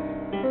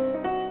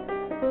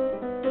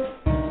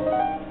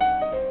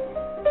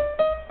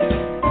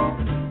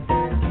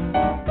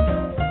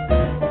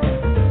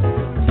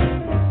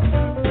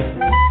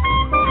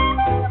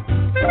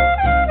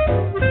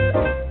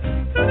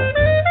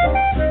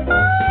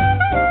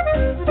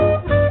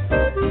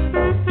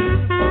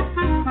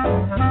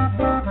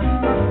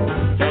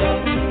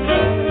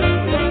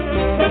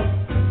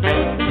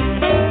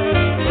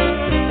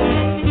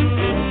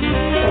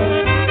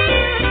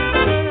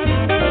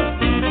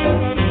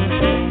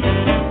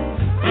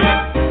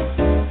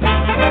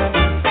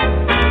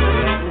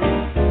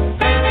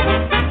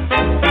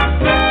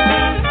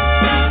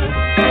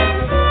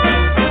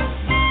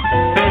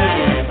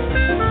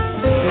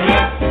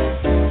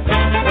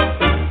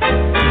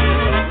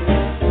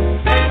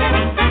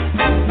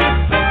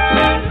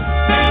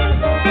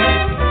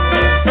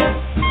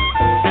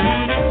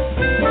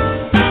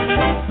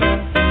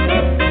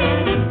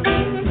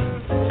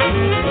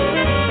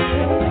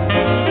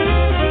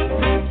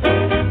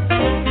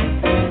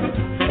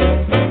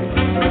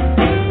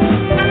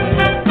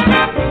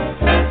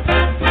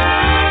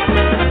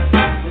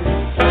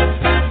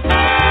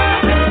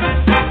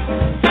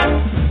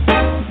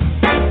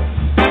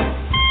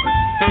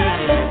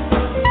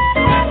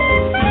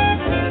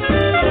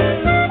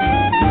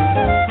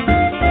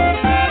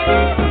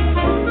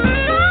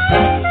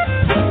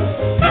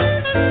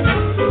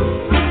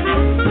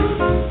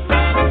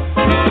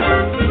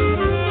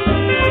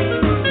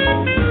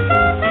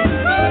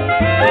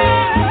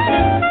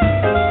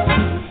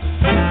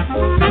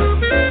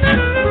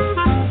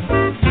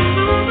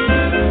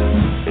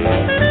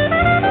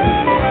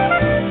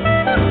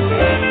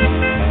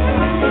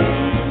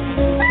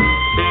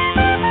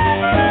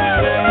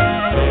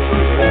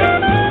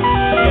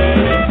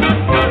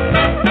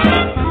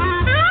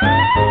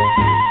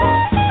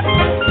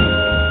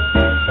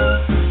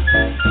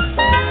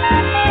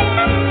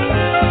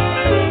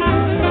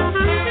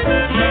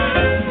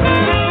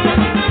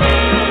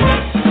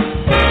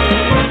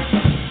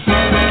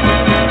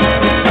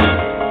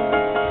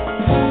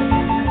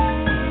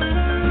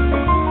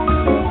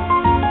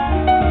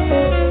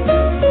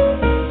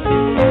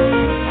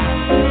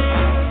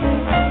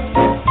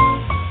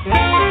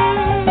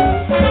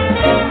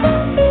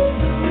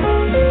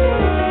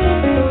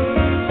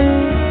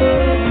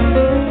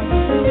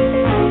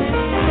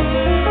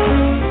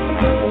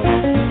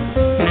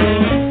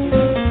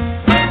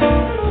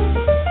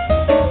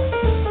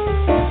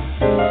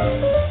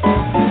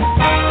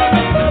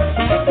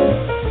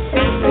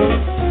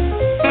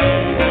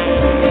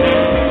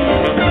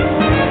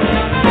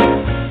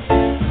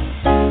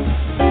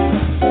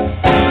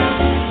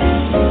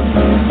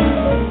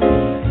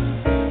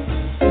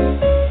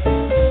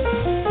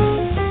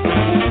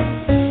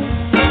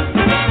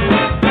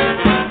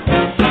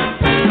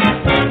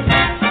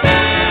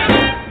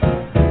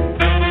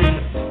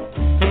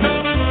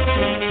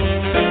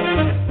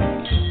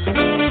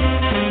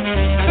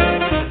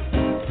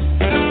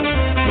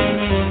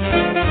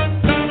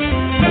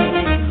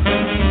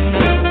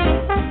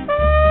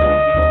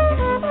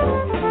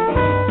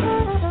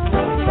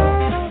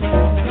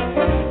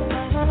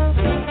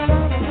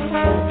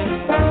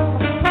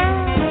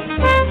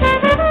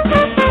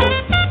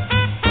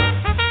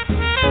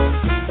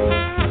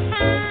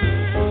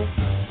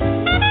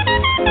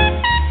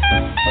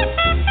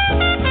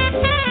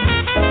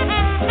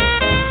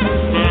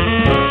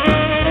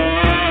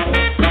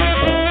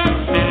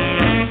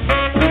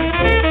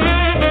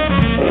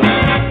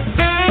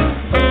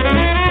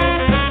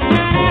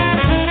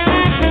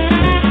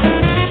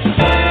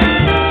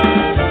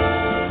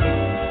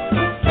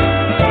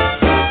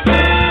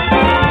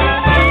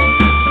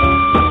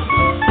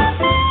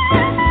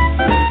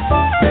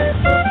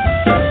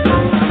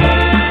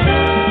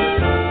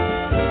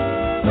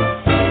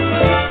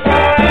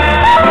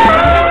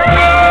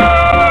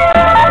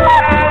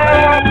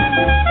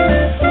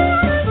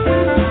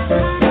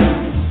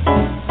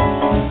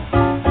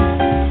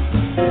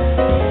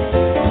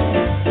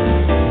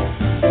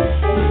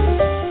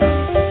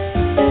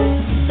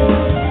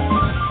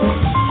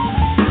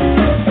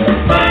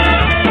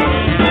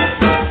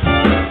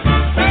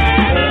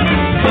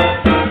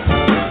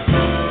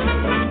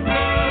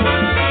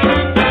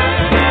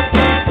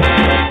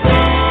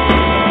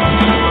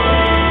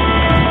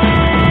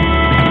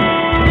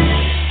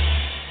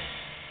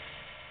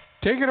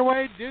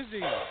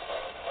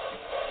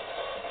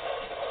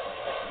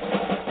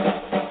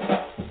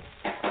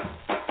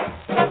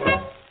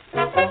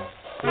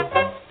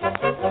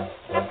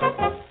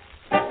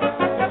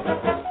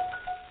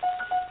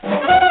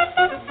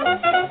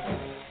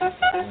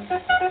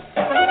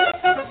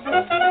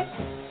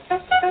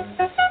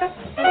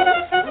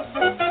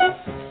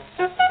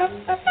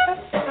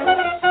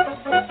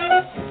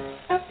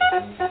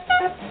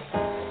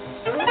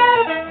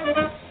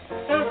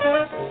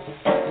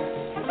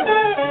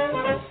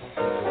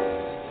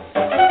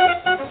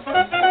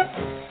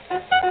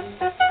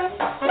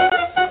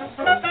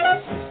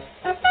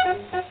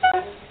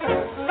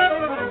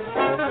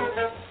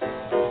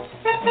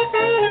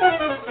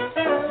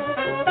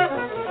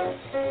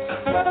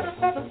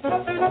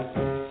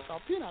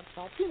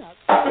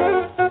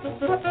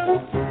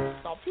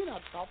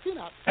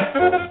 peanuts.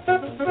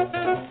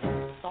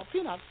 Salt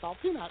peanuts, salt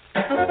peanuts.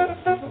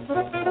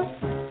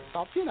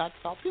 Salt peanuts,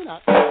 salt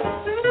peanuts.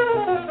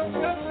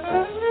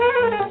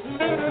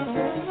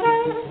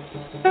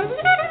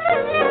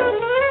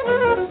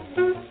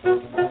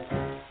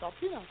 Salt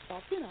peanuts,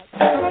 salt peanuts.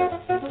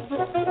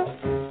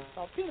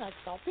 Salt peanuts,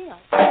 salt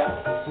peanuts.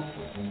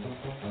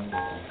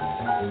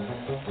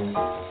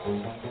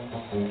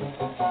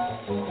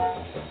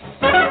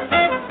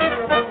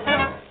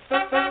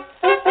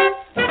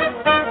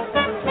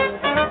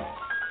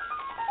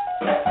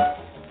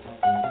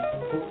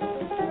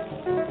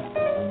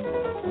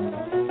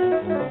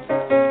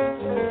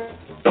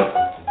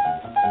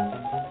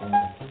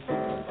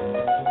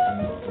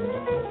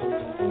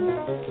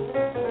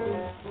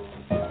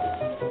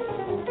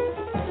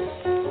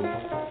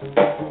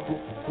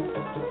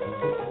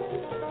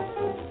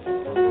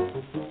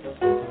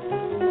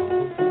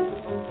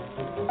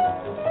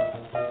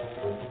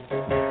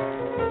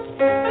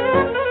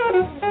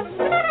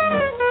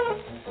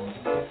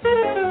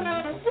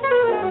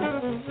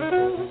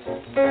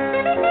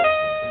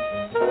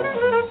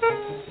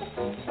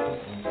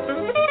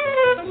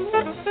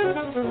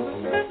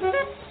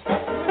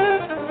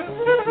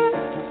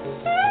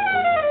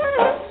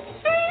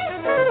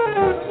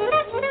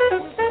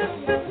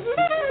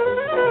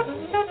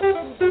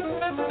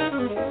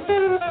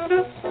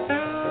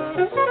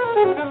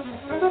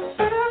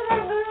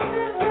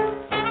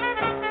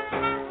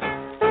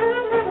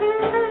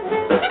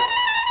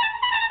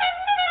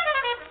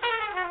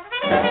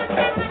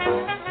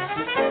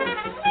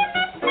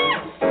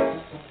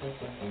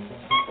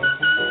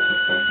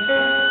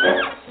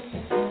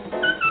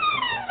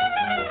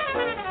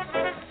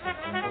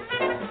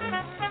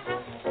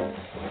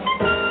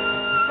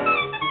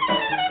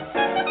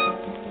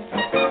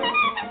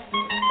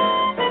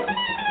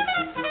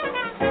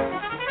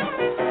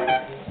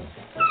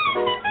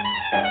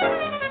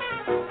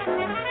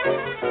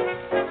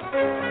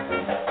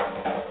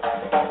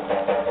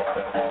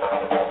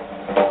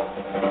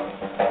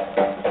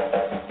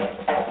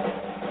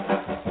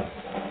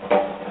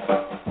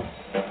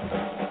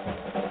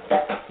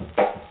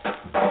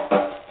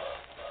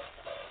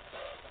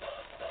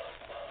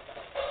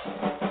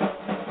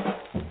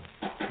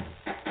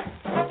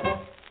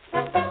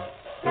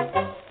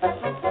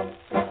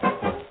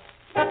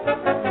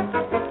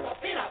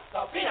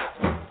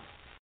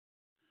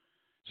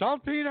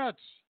 Salt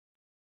Peanuts,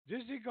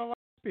 Dizzy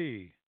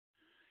Gillespie.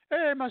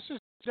 Hey, my sister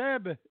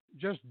Deb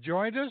just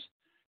joined us.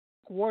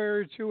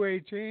 Warrior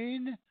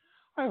 218.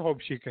 I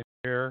hope she can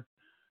hear.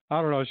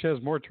 I don't know. She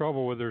has more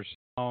trouble with her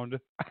sound.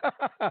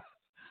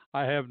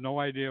 I have no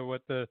idea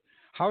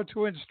how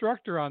to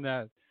instruct her on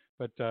that.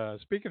 But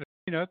speaking of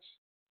peanuts,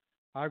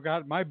 I've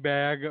got my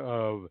bag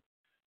of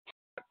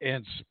hot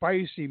and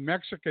spicy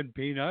Mexican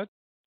peanuts.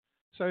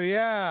 So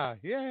yeah,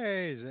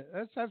 yay!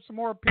 Let's have some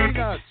more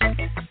peanuts.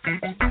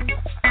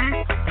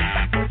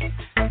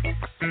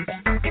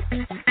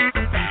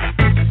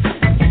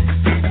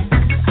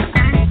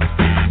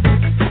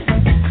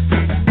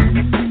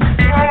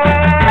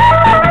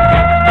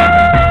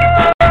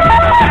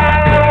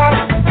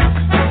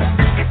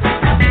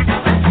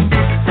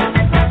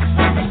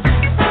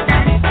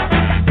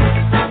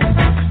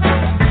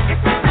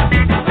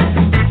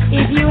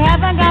 If you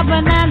haven't got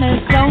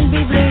bananas, don't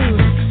be blue.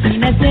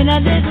 Peanuts in a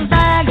little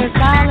bag are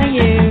calling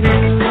you.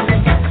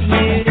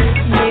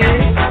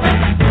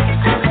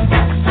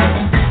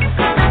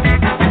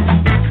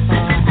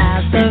 For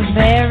at the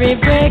very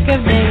break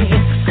of day,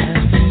 a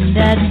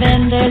peanut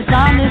vendor's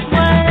on his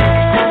way.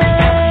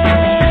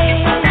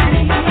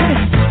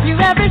 You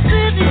every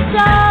city,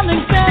 town,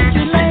 and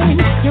country lane,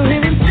 you'll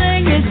hear him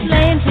sing his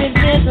plaintive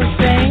little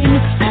strain,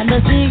 and the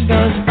sea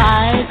goes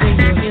by to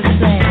hear him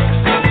sing.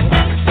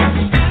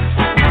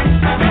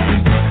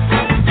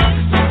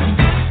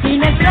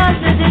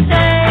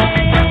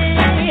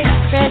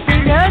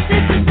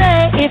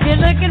 If you're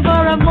looking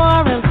for a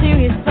moral to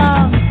his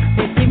song,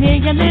 50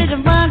 million little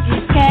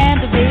monkeys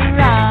can't be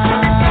wrong.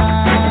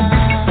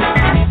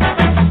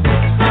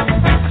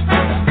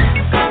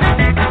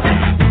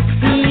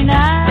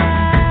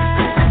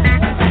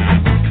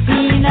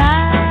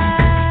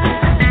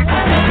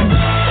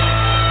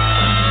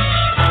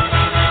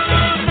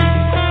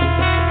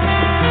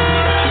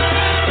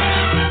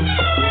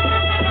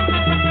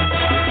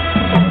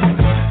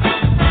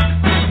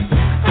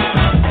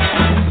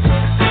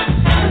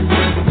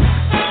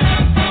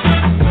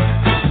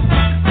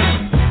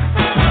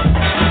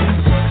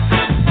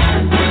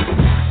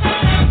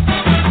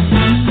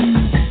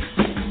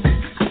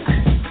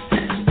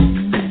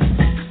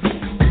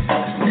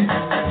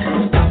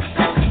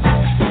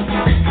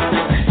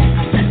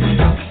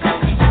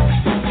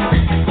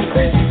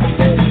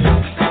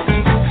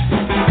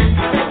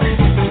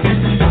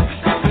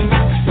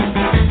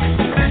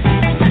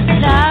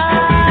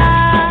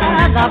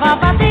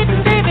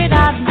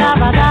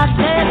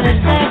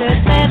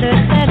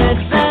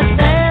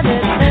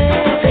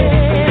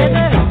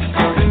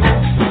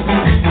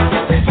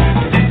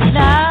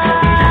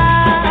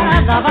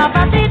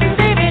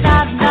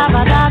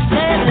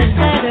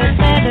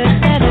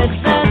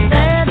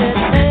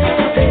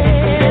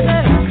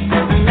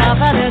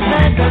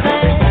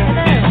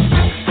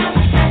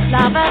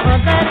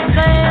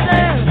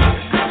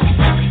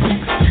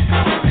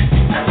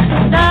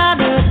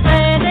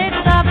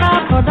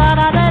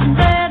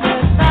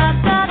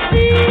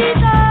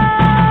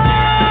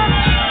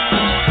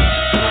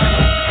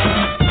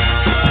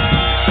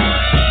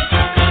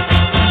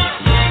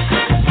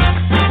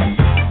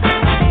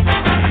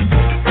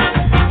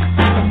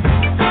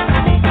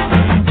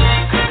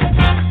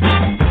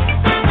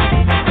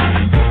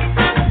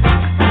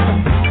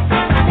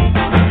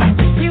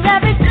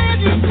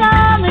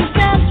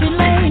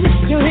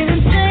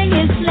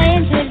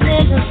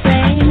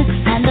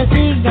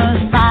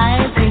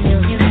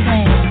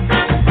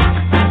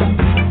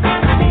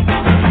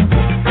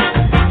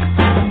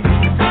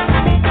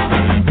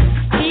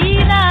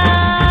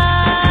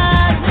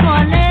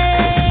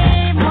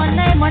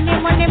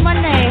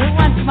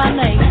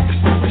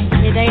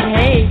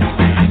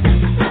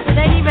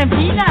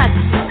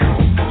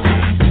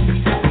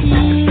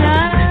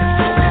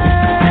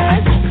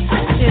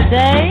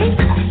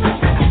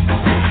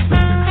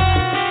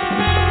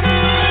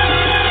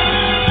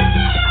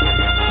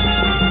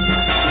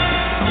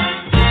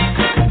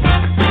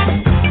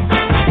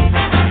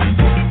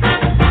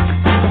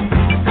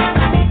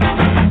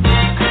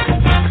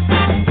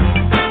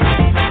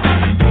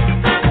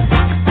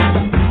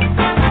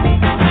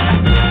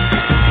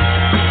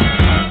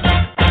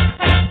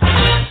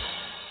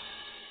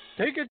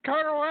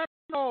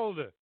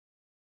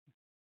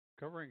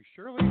 covering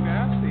Shirley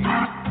Bassey.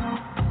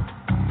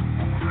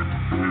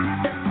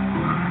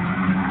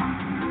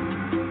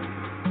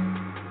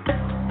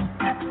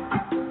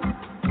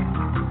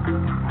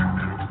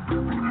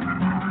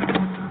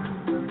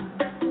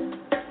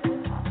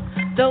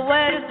 The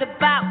word is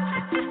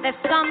about, there's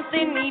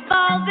something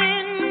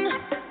evolving.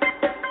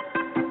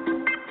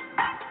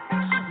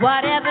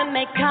 Whatever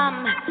may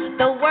come,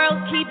 the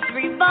world keeps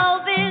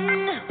revolving.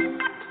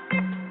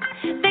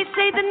 They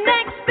say the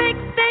next big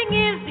thing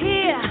is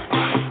here,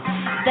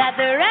 that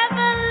the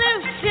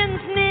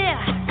revolution's near.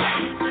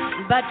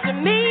 But to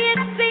me it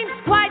seems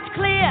quite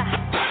clear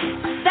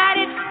that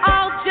it's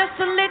all just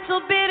a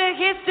little bit of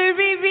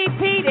history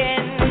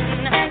repeating.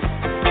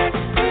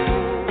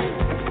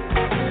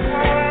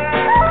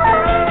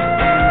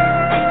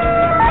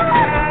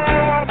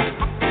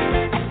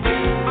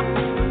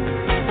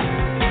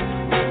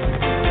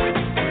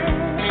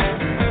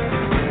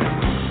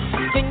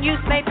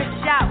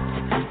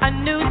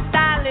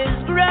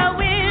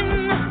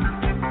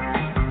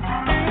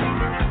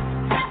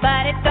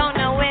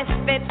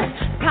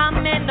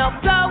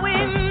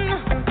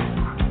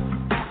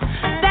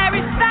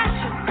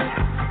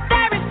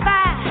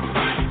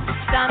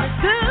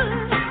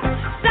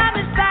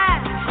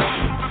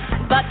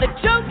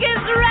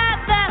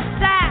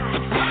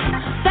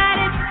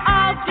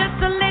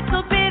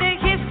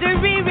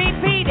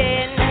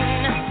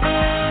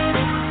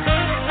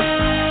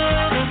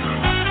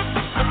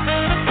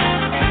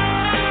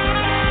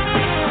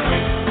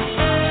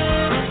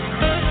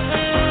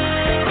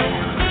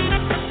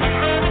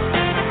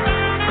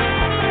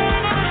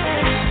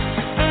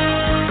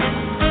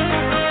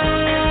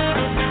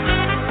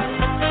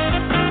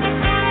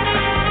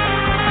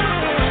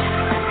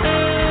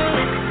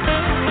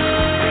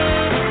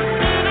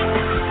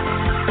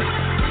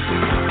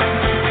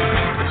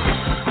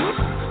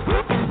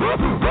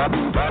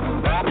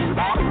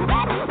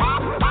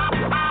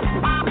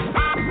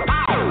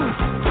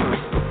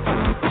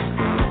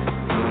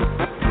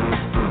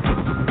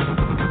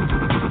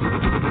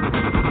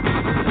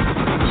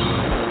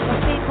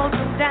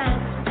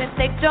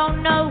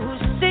 Don't know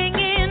who's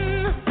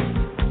singing.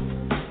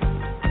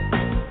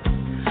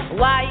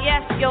 Why,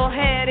 yes, your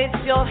head,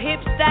 it's your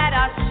hips that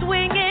are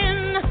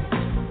swinging.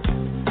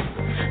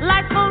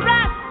 Life for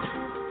us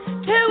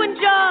to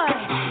enjoy.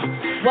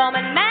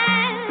 Woman,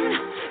 man,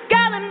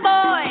 girl and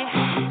boy.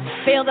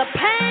 Feel the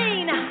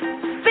pain,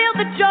 feel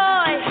the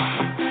joy.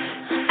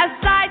 As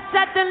I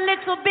set the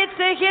little bits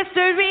of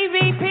history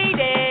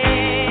repeating.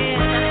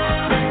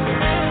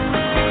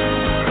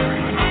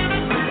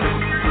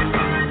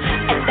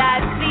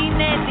 I've seen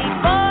it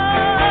before.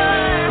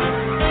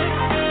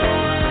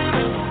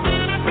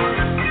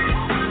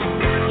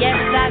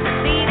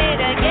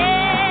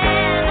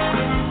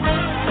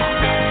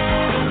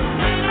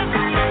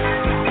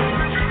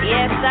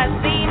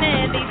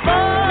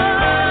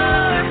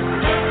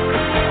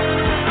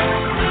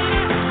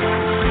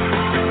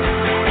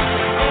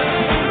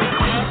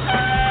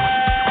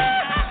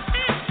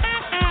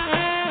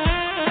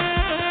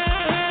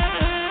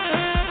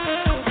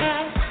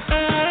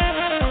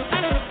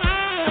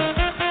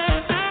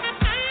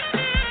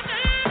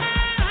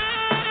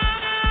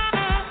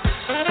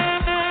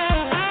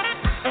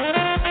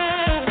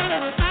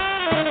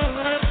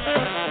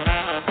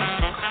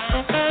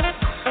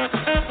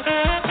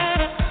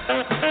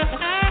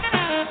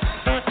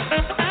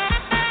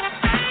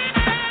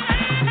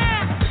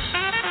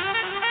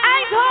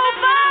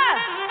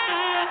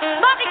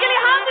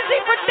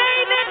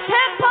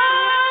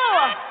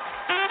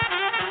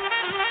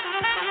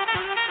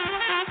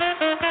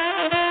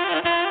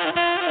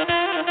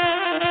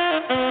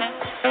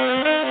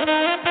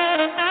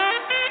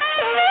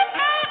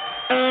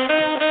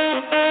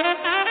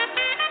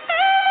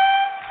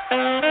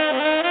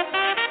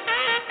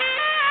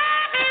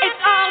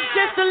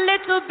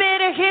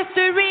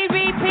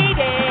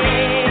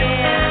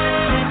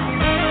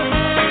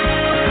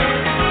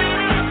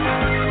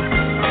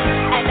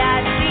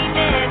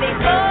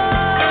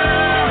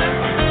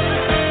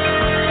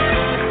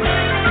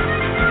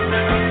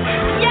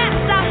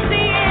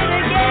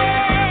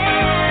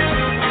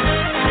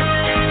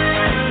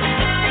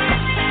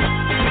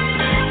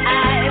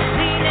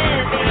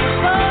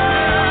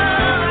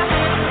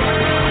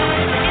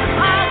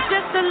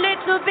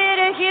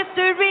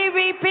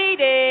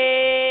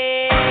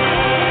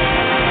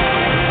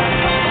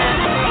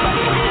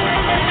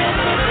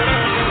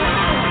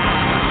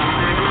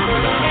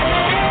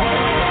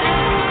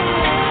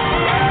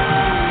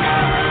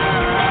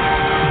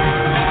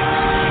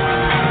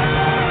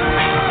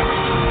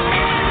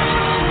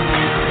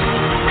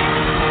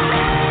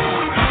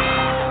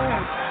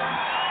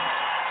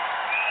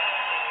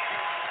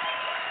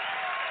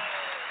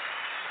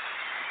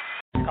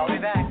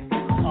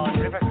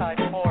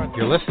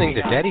 You're listening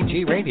to Daddy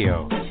G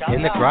Radio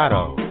in the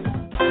Grotto.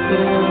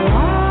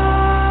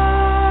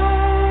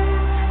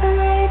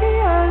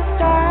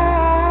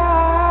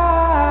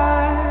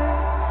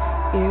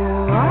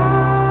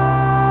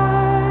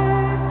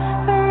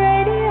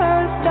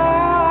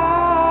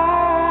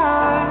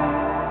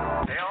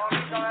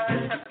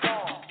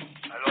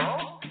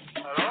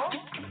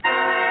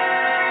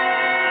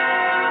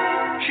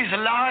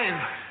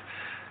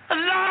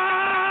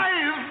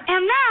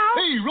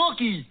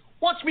 monkey.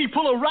 Watch me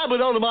pull a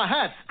rabbit out of my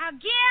hat.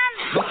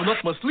 Again? Nothing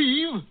up my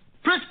sleeve.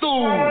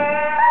 Presto!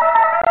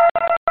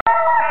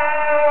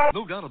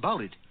 No doubt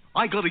about it.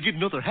 I gotta get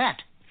another hat.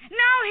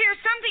 Now here's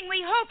something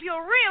we hope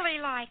you'll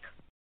really like.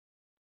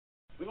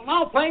 We will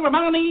now play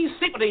Romani's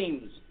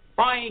Sympathies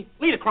by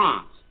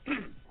Liederkranz.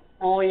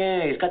 Oh,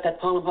 yeah, he's got that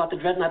poem about the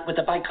dreadnought with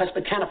the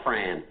bicuspid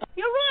canifran.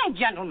 You're wrong,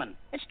 gentlemen.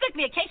 It's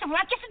strictly a case of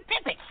Ratchis and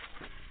Pippets.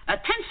 A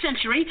 10th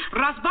century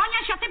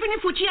Razbania Shatipini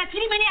Fuchia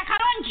Tirimenia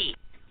Karonji.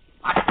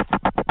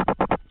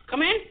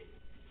 Come in.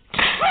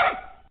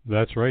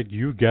 That's right,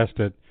 you guessed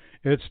it.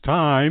 It's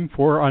time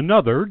for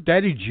another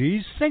Daddy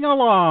G's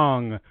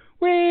sing-along.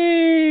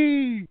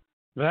 Whee!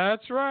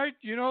 That's right,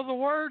 you know the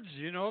words,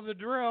 you know the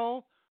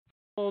drill.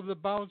 Follow the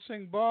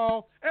bouncing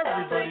ball,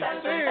 everybody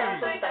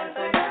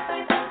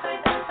sing!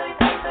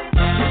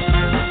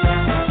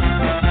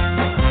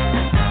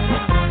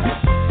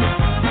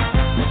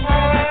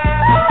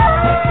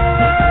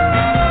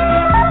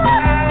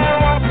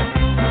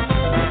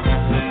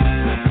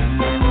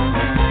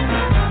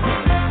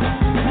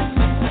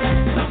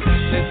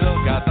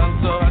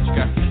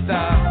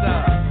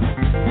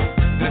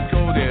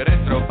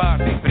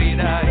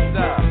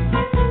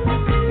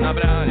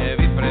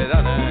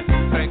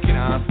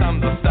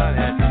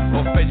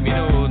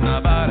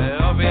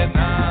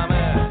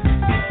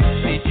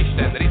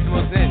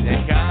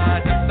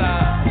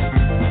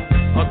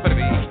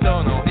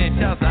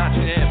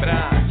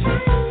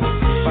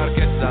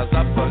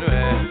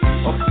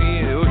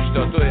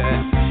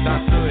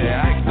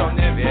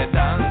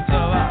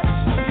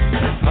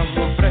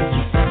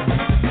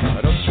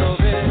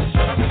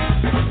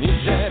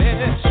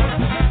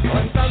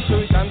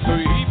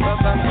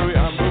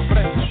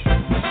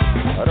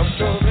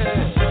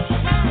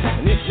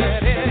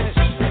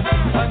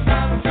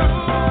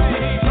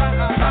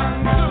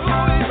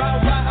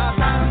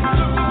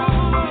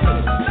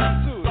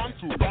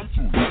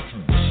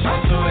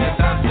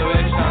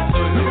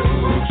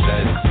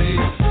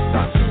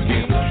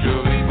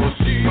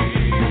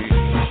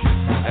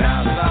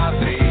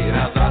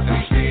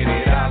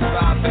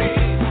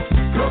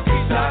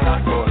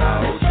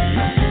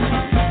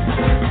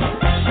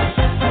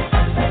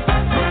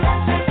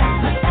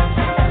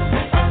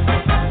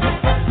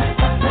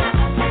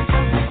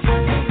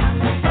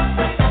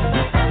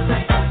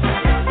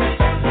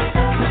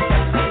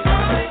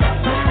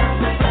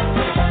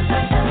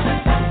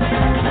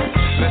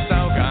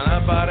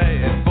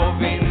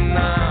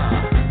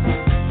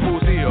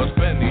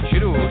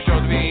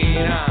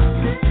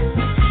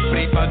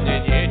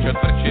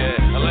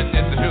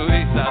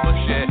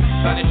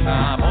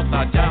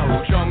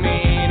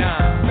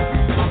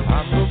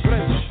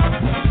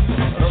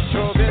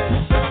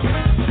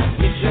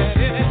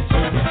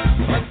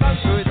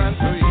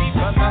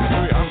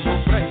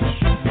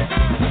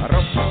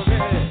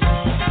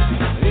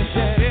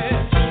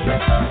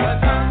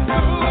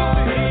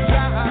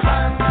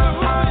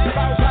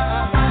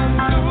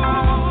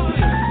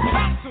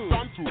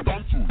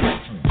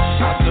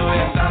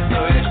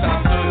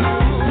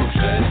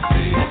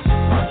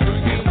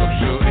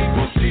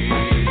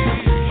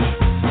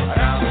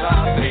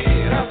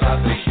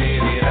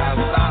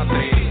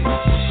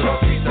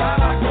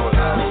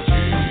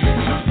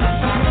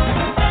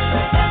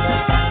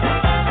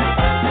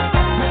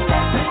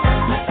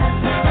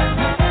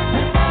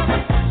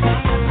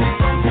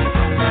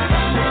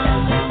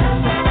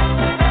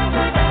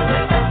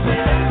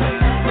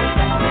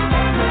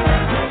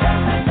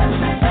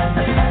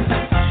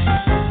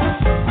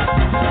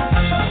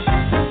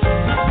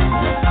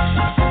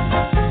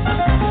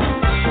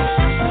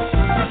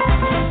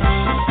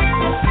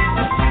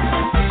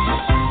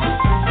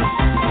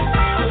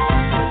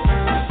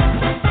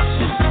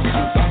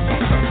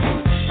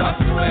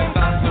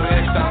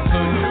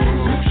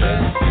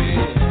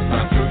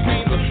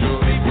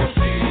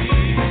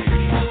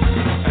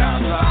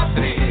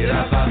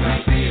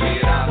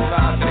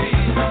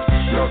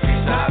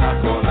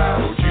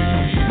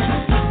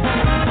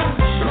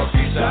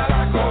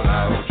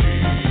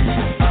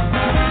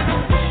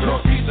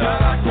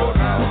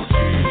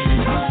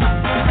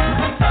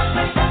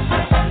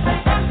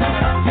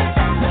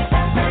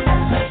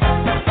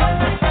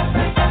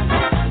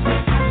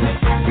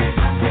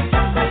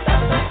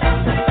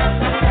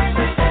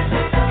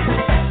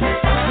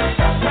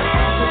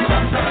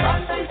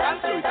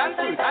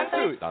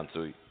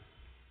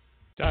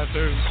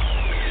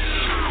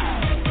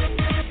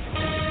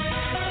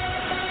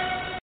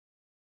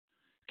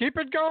 Keep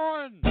it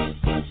going.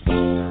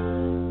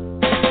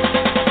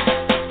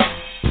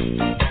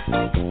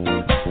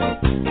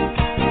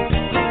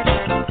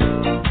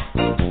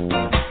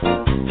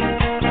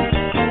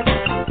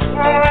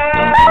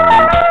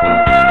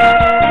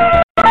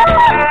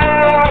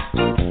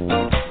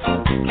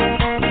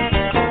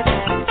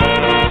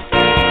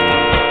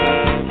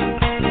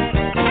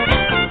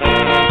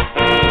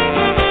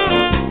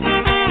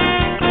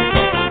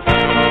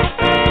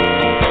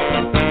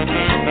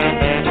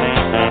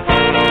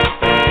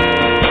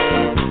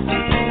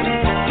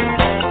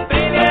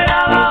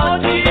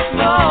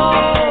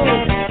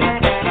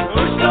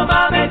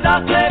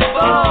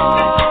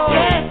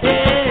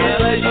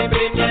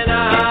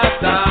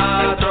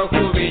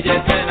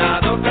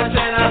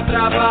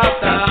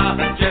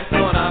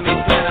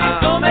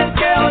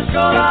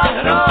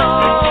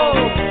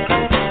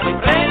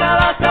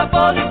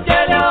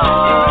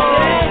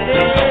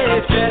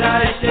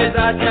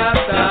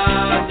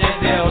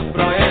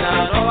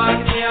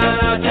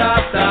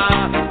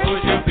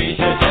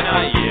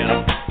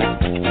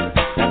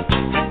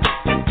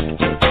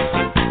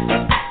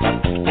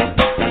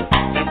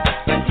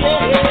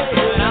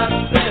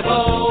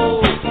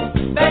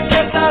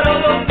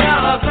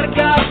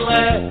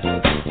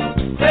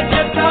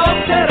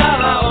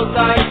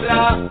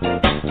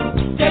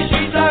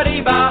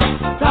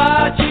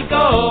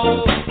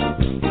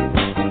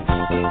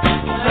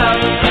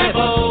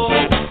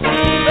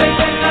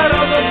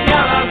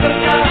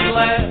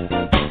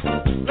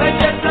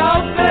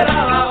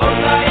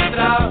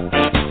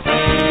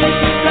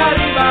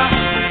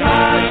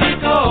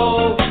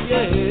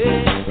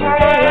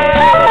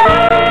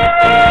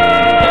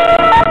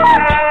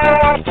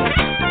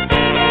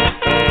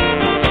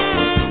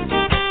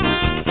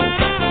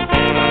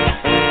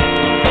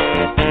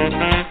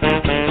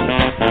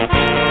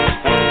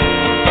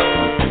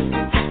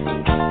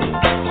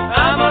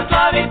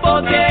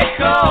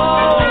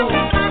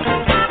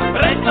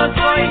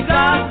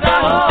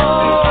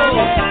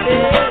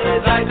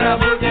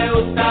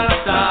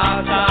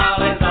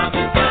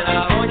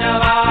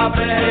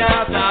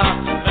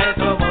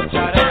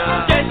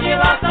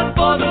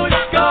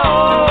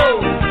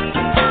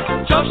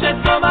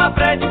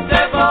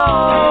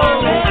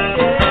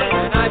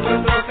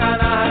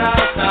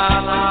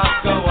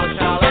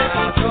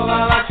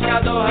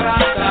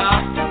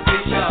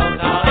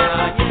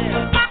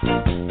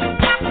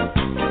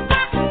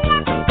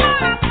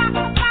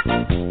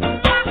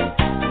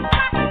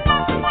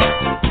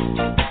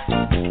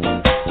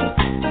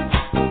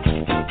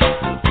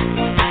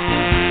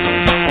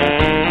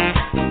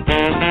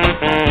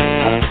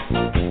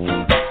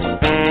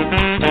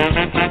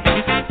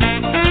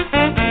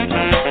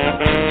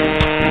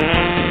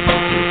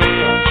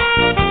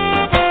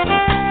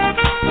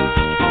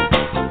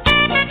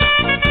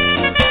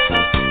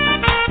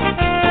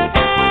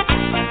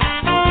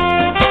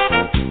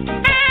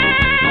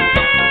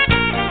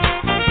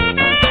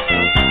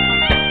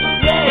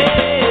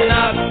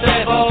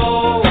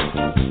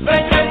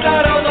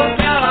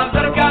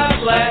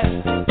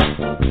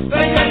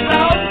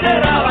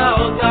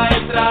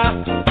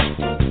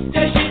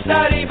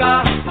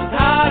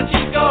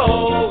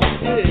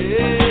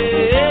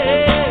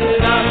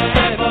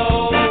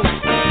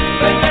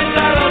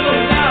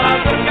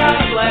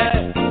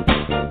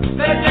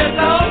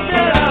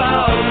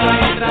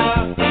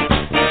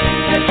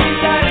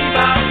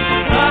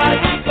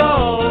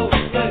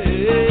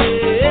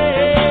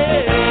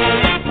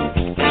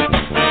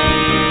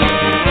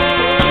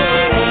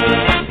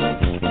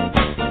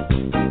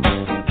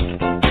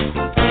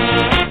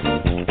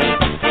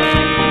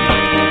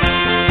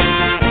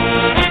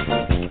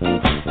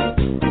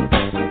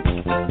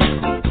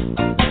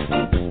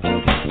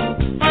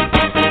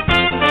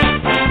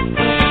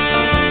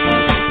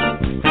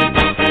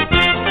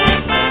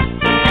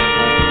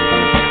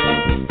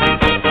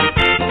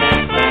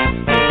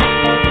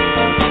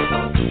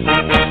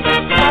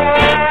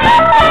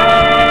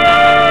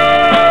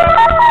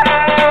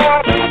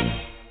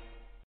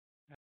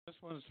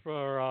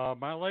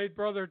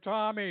 brother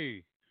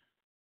Tommy.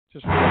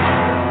 Just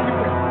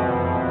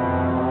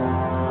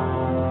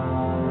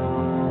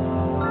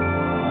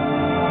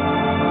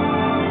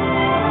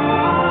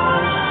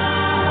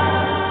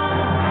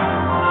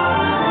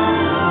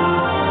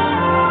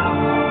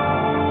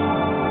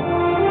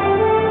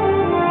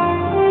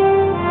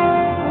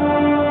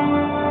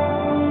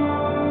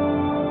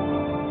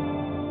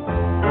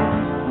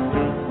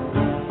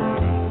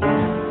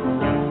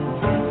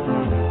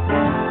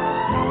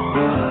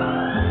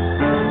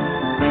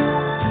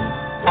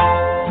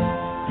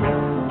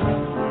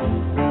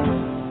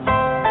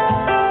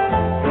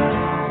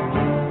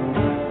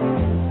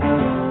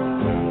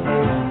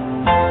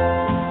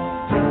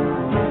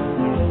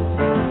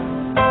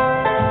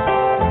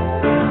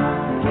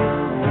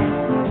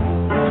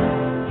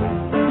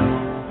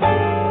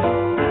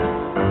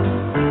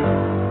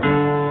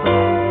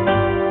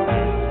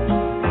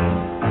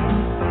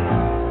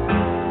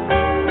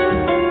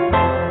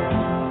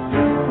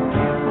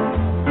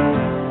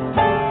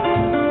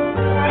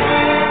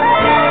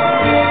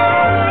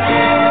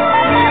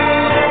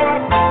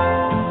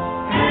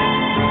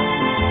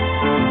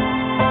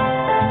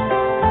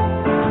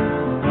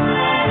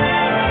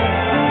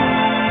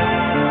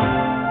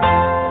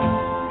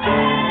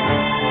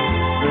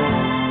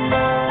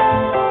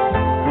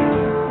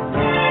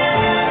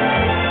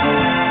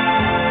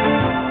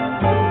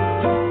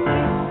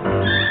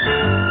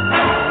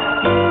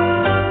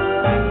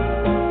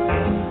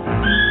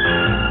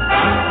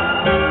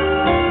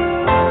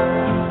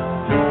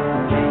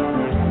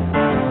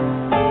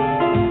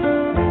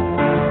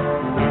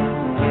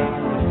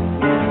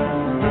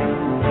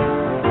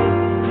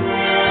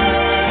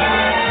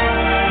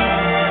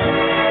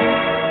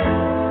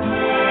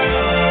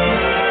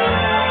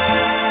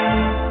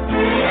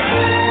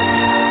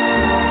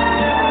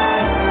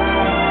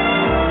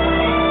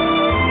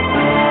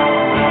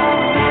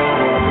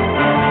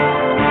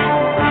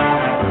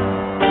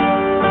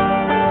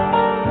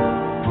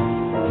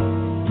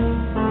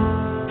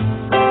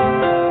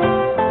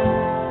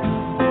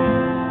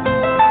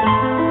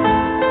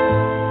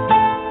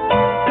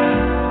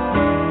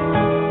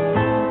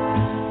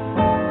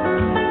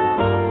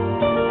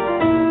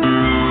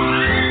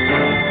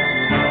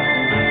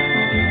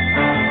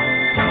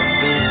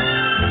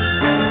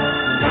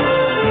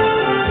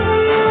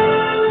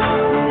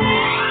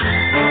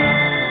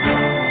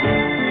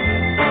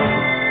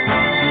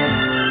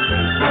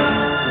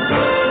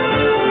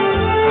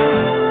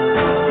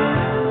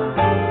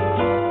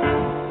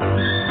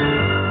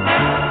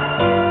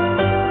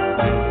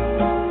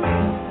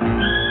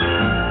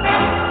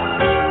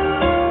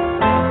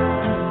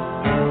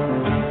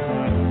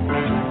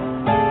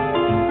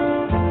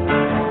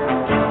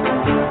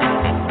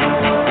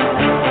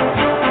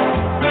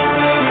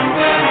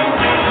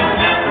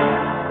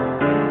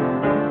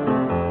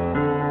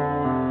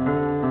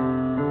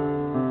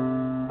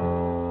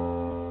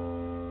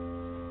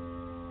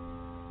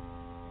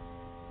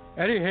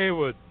Eddie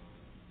Haywood,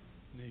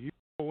 the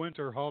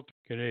winter halter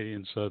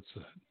Canadian, so it's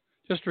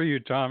just for you,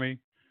 Tommy,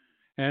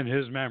 and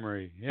his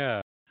memory.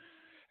 Yeah.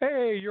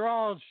 Hey, you're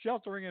all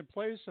sheltering in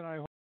place, and I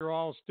hope you're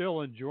all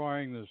still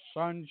enjoying the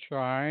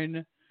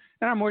sunshine.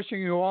 And I'm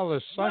wishing you all a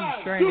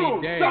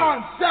sunshiny day.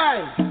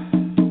 Sunshine!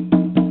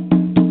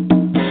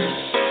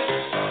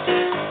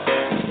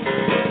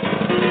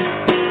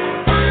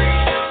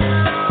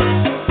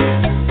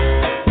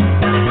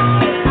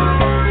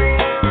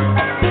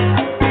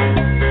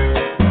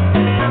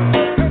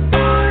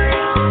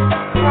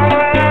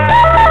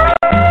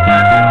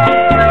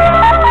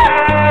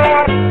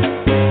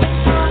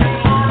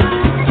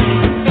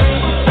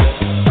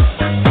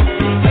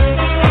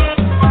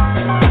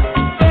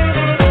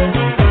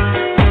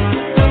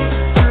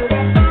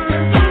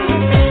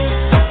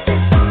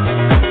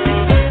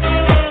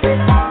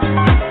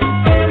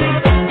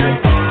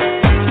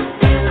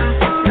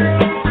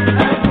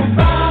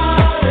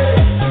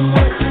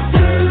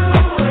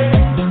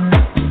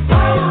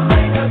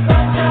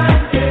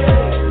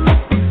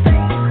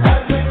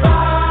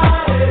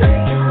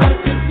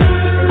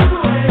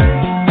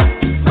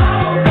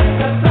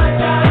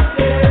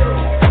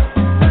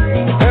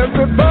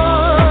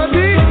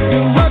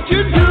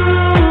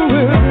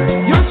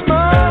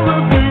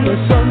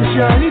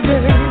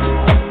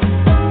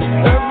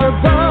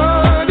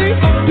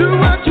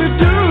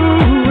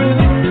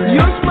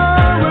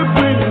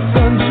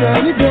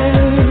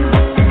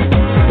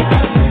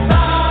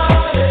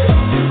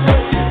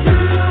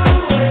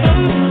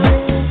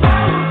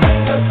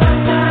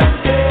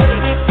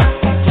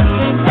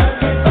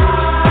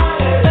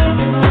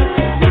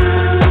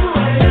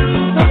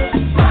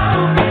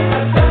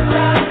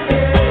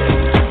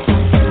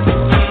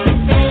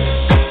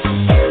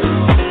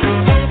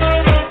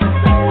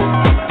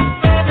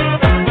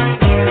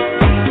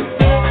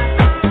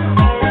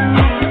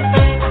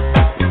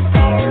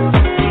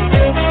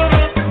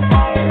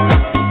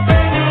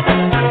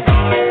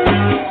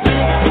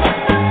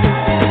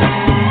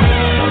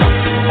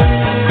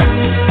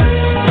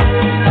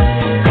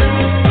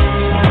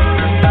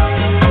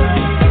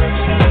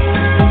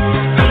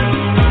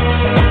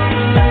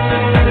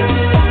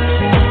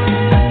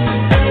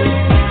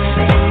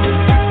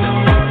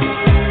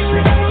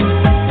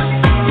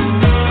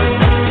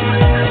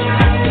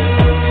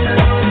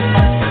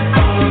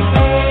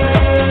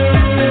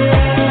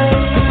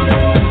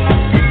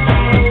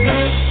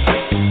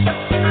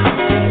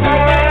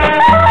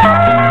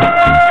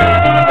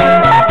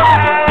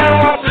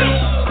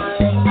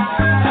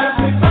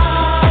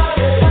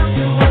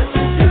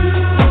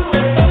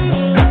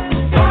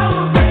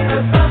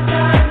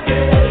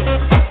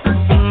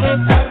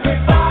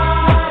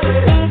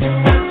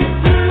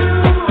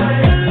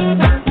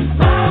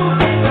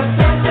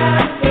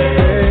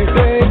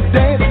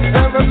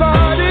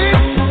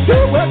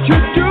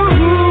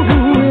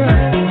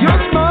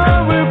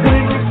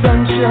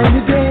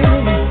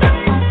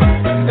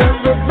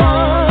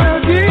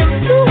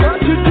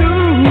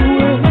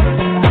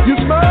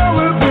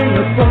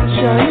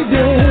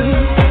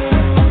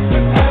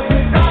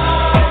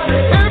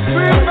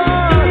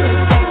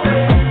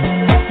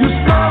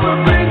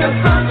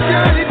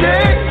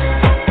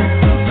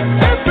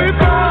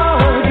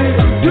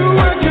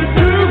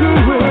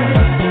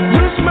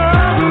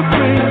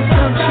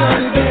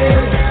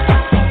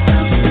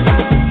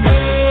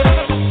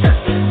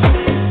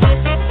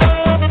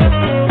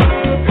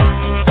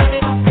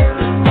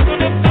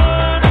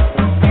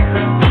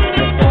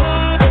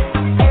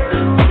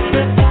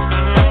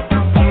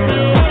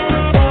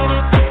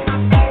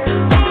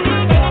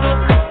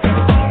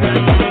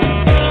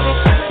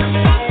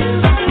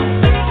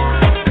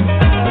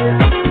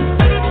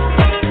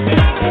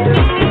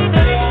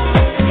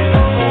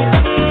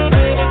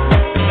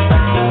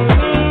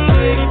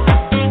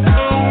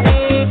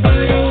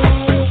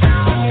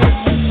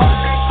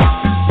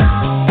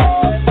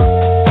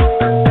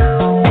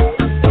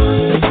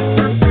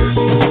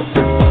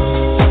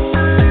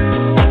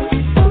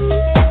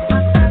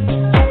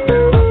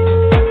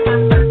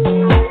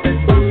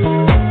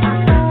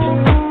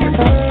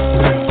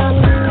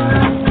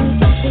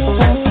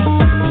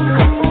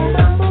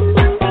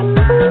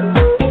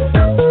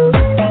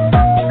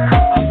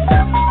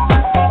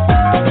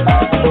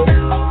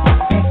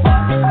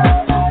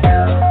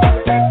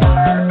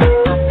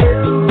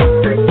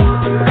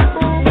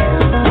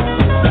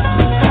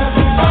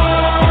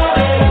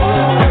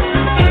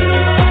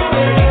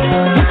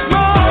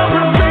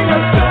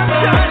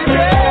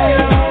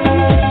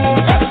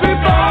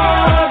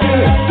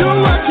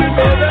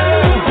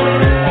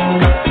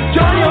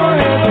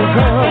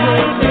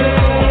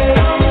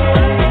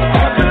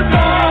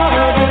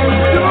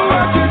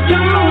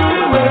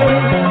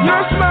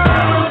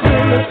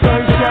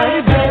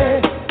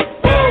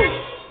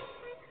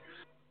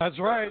 That's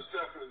right.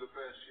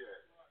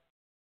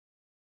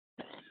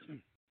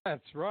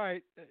 That's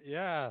right.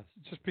 Yeah.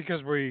 Just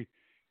because we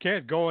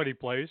can't go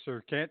anyplace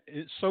or can't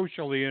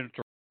socially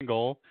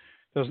intermingle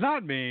does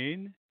not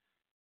mean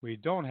we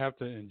don't have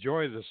to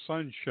enjoy the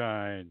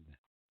sunshine.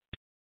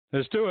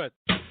 Let's do it.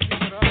 Keep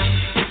it up.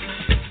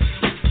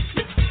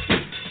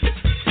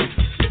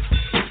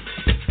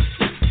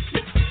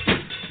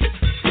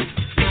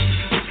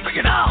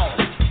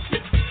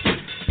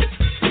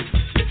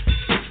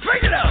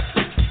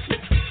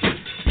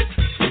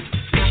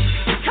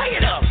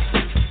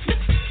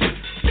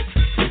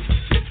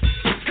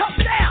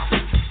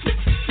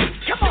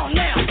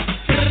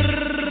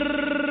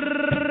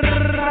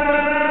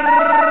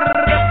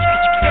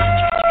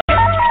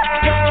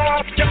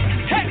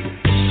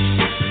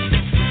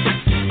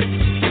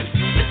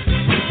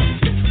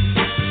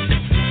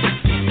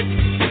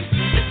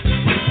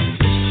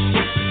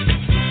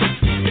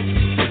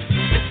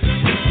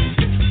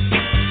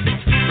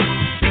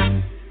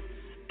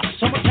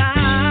 Summertime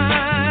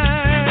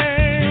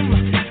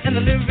and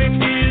the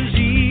living is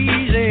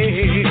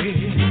easy.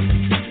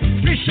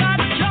 Fish out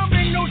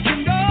jumping, don't you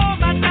know,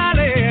 my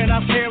darling?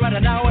 I'll say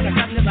right now when I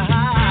come to the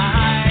high.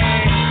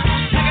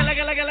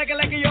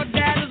 Like your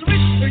dad is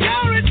rich,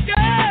 you're rich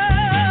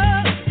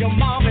girl. Your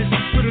mom is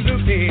pretty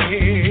looking.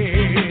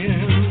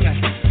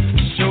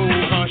 So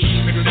hush,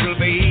 little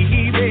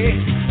baby,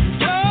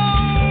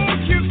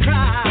 don't you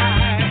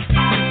cry.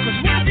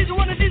 'Cause one of these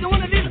early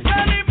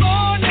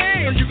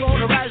mornings, you're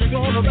gonna rise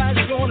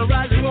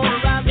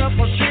up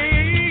for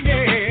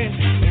singing.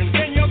 And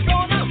then you're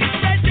gonna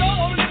spread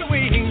your little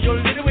wings,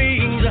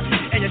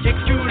 and you take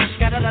to the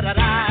sky,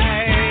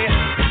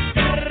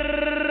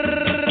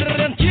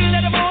 until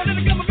that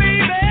morning come,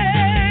 baby.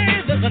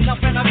 There's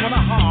nothing I'm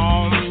gonna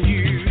harm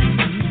you.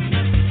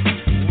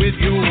 With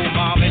your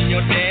mom and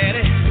your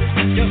daddy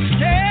just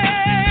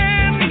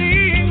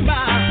standing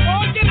by.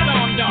 Oh, get it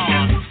on,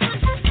 dog.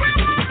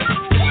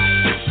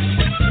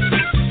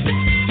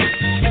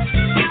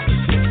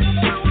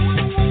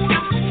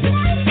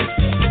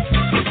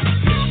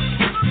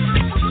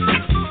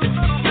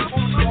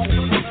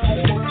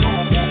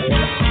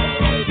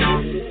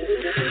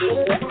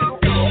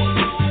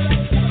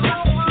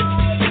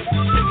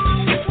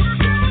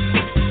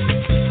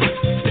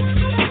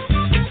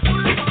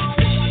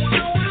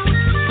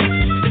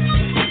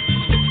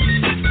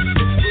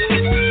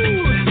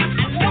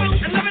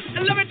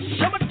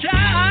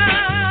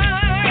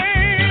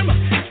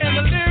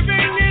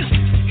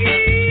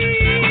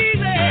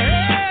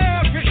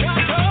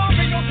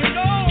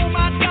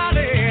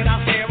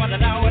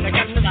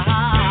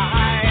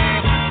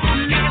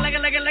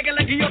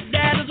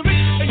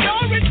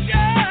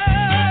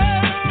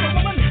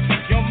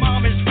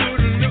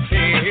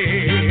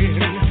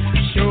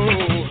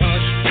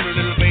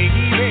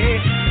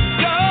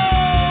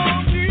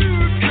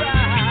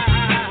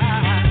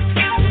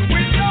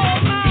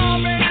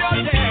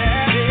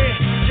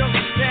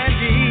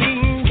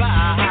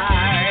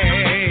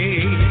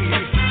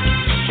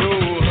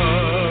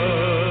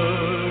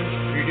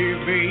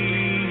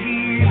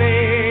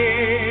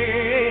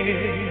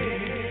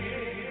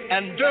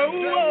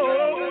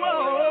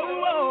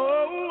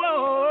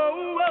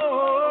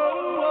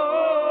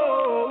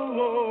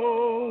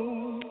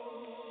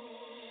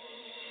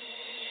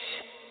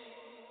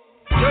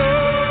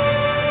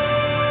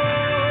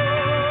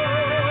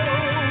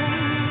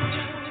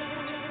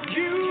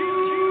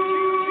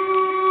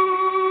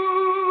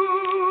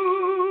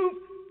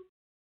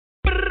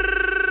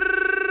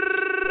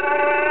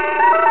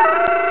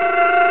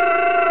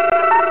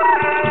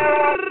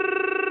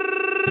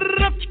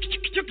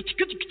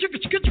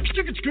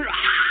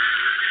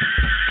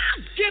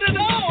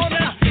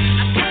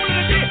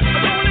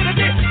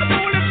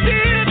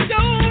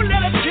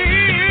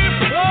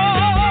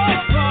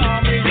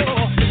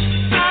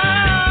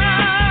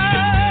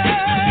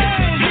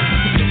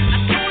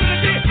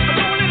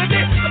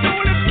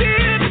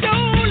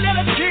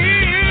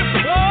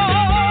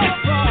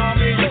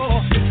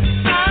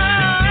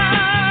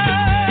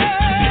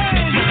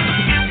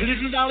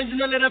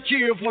 Let a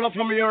tear fall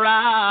from your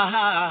eye.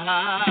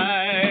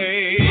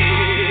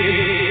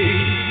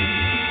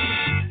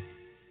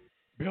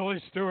 Billy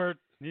Stewart,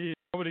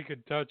 nobody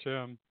could touch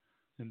him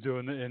in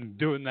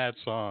doing that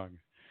song.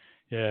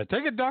 Yeah,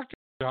 take it, Dr.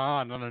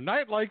 John, on a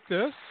night like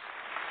this.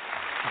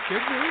 You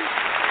kidding me?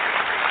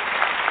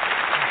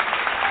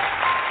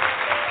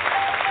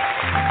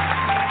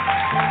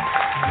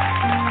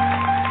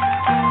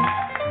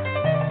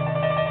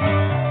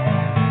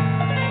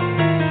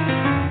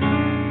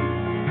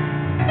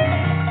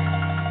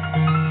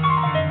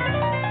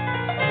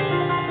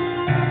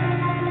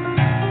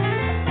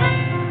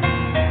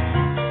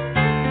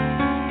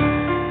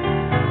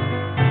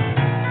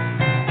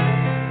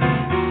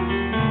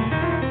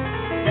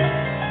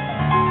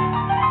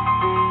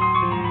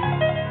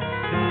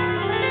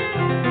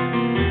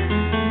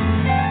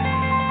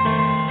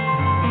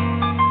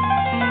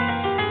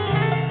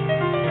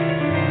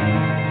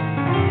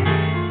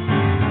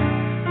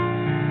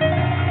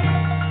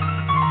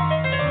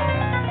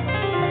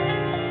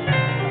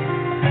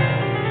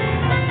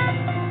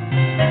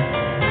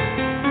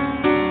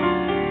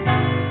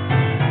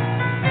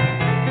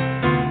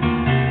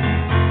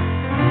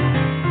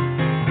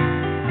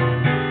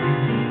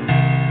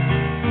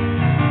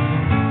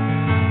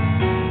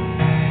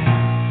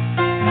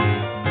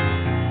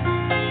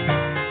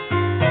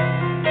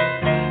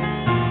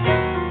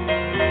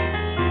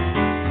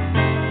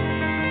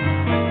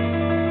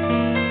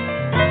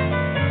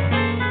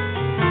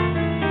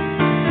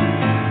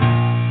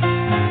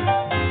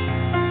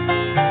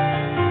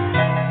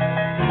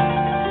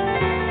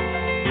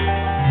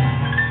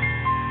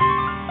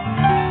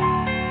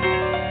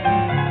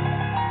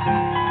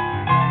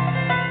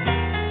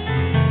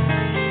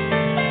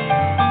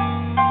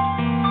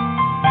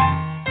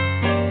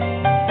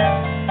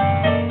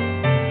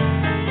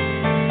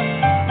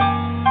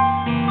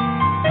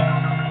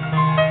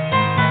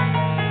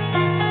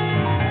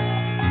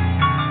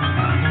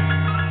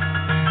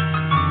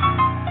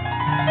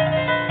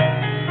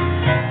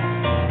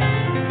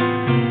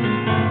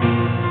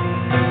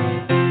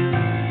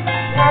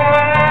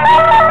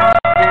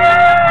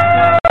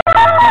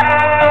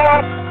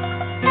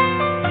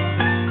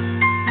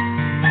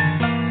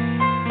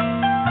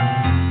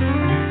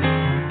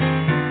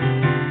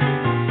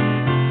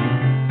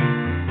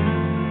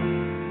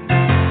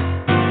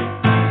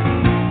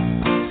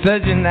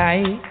 such a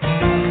night,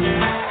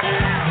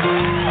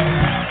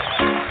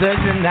 such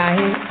a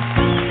night.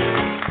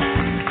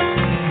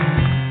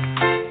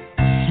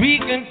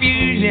 Sweet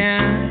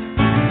confusion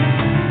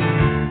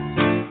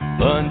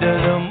under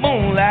the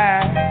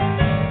moonlight,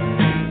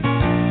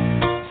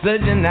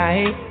 such a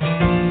night.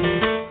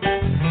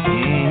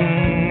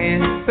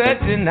 It's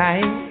such a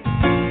night.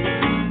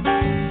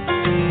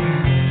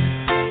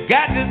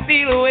 Got to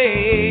steal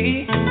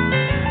away.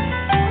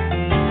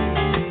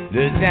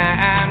 The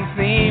time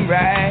seemed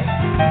right.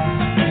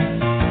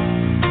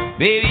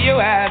 Baby, your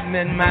eyes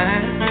met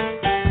mine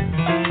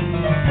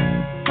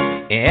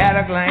at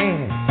a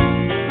glance.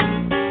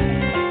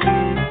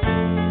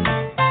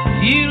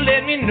 You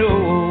let me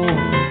know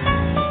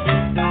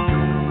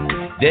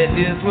that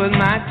this was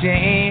my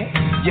chance.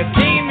 You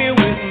came here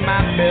with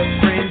my best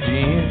friend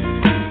Jim.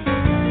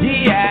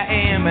 Here I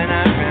am and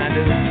I'm trying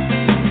to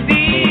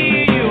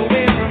steal you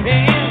away from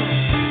him.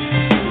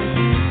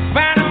 If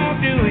I don't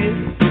do it,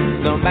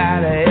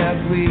 somebody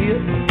else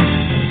will.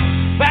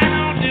 If I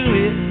don't do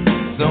it,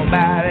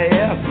 somebody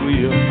else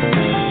will.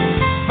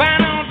 If I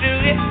don't do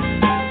it,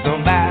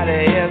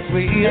 somebody else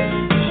will.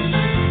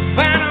 If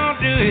I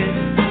don't do it,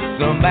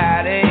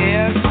 somebody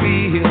else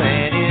will.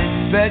 And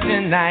it's such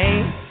a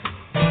night.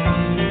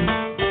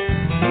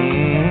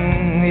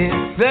 It's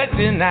such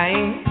a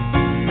night.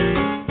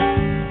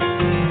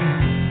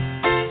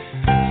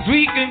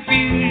 Sweet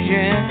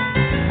confusion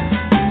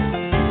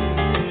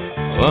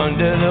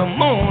under the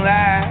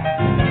moonlight,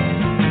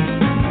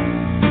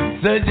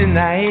 such a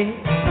night.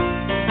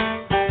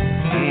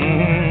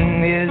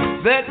 It's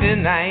such a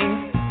night.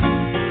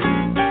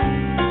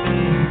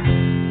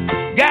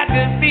 Got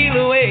to steal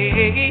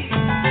away.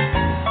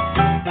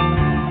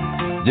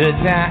 The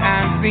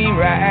time seemed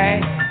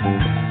right.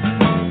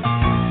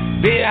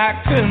 Baby,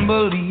 I couldn't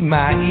believe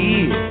my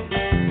ears.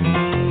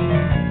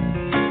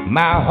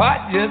 My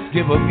heart just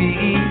skipped a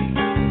beat.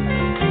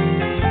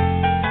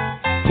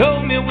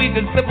 Told me we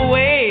could slip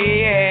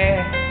away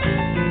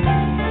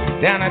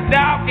down a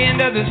dark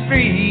end of the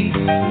street.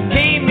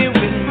 Came in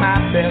with my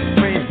best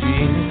friend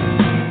Jim.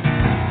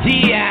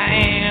 Here I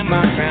am,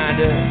 I'm trying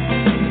to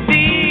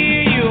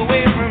steal you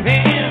away from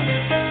him.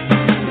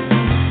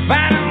 If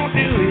I don't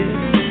do it,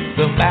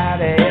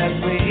 somebody else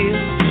will.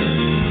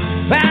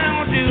 If I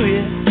don't do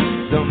it,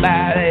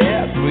 somebody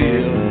else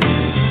will.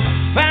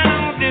 If I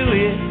don't do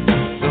it,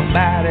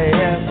 somebody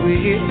else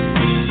will.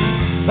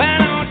 If I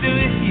don't do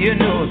it, you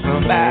know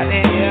somebody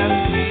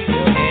else will.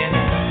 And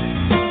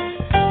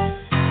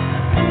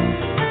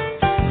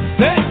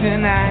such a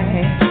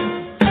night.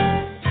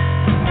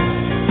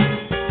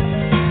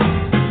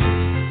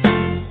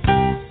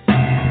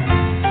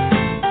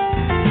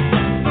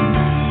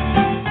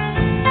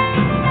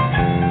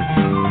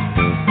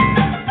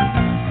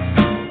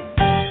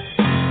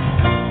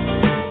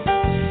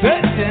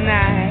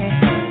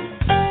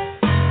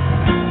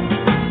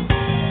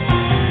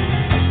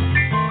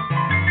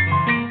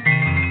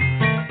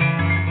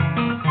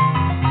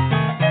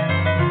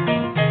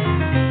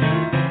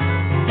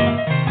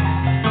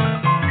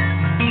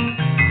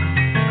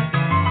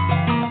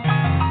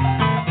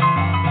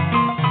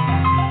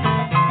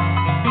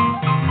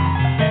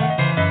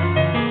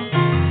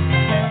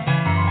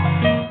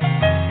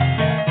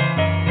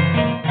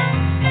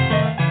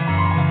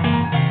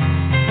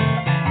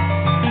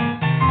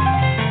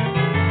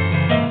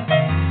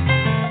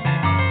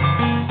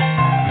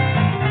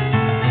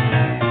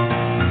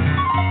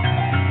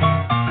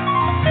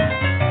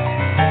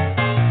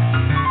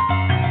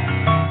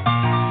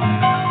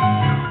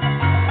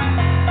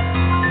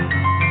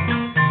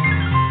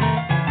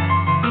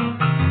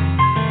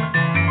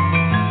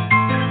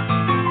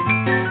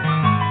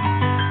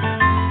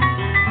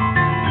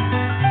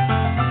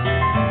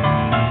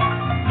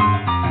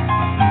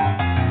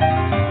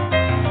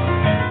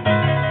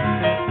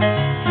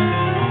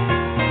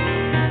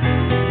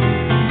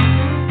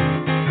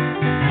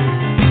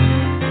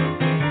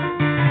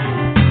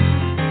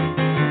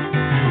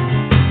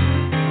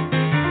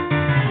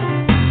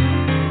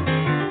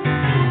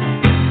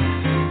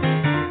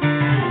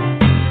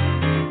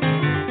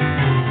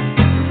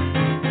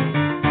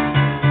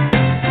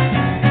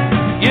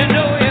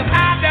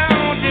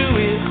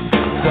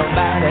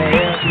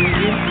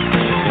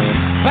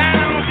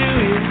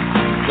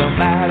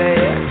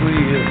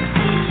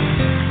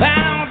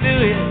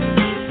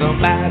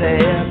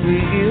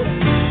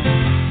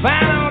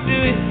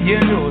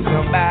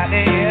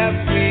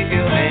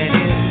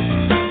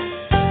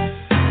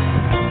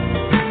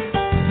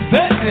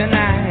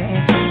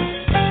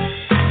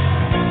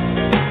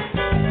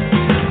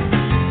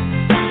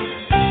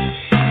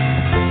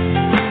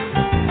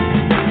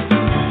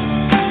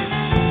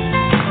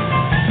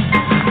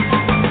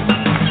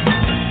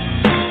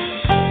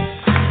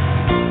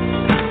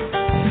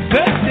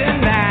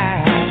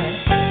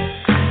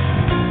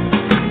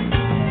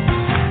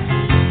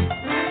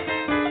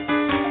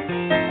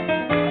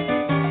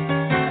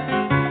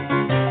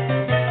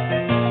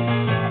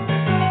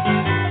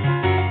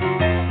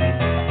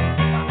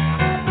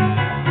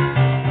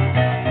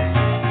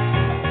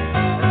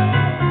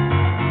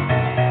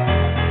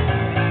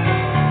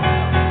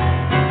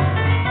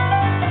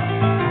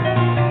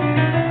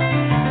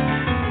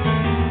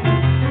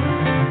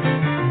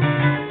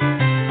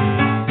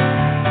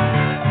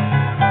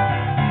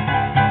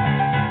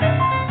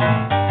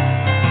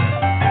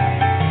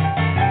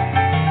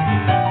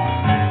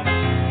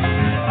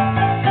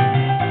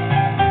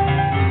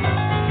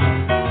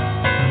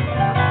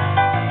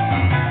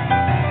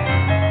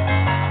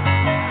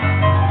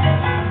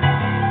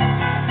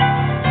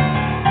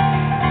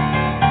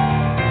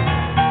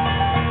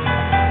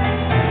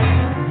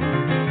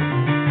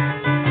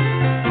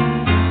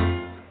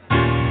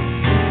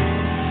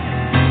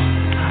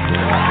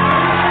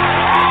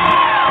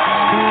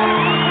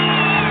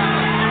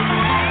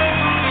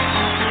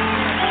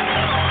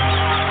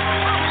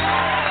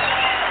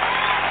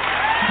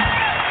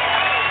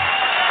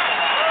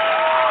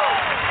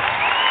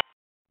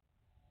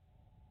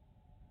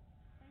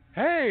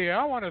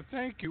 want to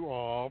thank you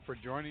all for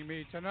joining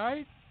me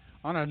tonight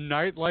on a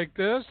night like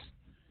this.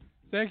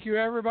 Thank you,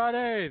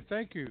 everybody.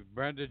 Thank you,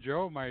 Brenda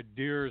Jo, my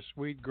dear,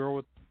 sweet girl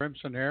with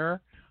crimson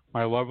hair,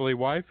 my lovely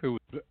wife who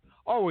is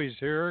always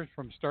here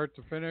from start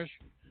to finish,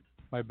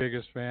 my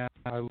biggest fan.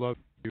 I love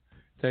you.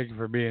 Thank you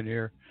for being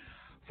here.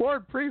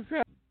 Ford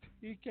Prefect,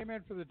 he came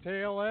in for the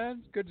tail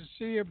end. Good to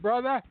see you,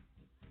 brother.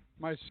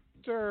 My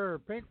sister,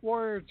 Pink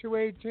Warrior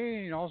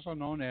 218, also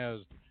known as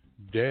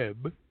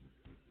Deb.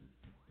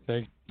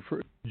 Thank you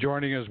for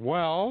joining as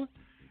well.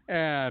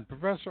 And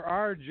Professor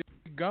R.J.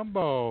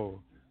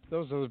 Gumbo.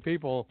 Those are the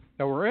people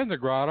that were in the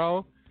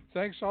grotto.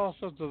 Thanks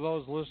also to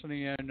those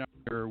listening in on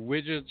your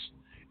widgets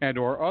and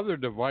or other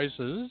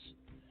devices.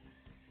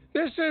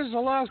 This is the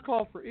last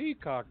call for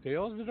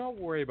e-cocktails, but don't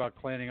worry about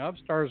cleaning up.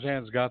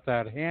 Starzan's got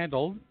that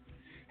handled.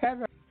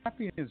 Have a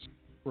happy and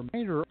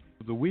remainder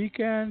of the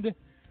weekend.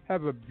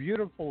 Have a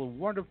beautiful and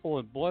wonderful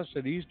and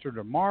blessed Easter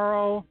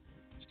tomorrow.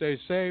 Stay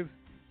safe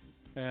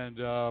and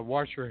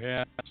wash your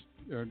hands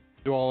and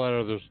do all that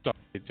other stuff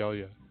they tell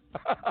you.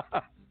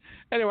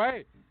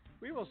 Anyway,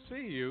 we will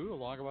see you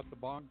along about the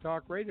Bong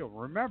Talk Radio.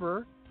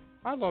 Remember,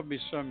 I love me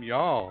some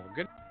y'all.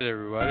 Good night,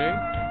 everybody.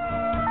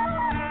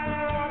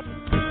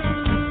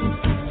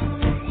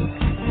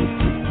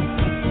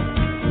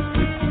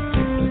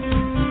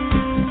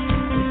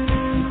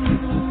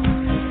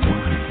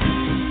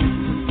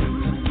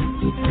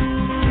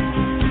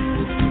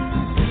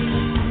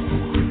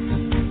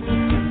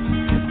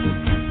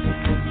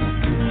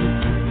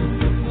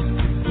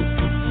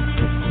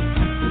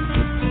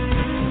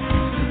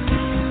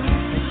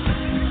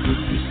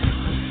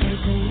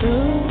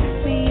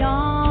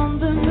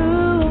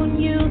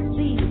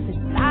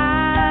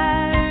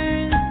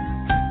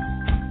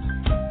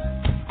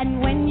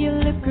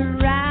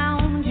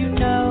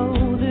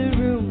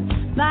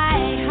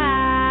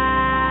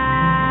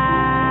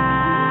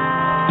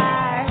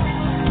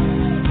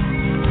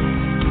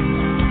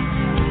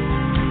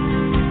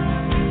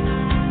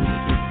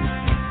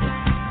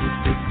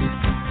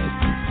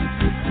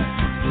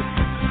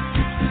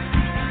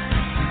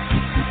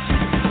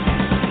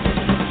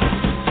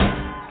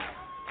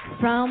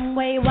 From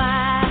way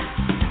wide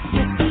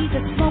to see the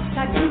smoke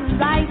start to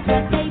rise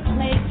where they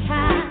play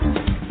cat,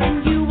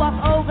 and you walk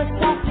over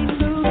softly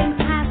moving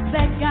past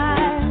that guy.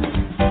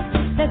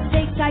 The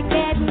stakes are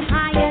getting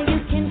higher,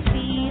 you can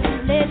feel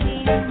it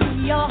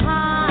in your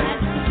heart.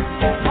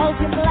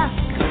 Hold your bluff,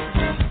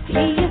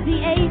 he is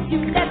the ace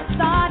you never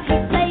thought he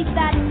played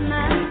that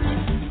much,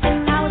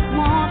 and now it's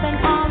more than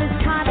all his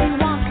cards he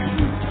wants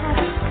to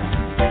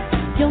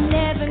touch. You'll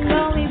never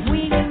know if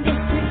we can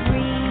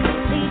disagree.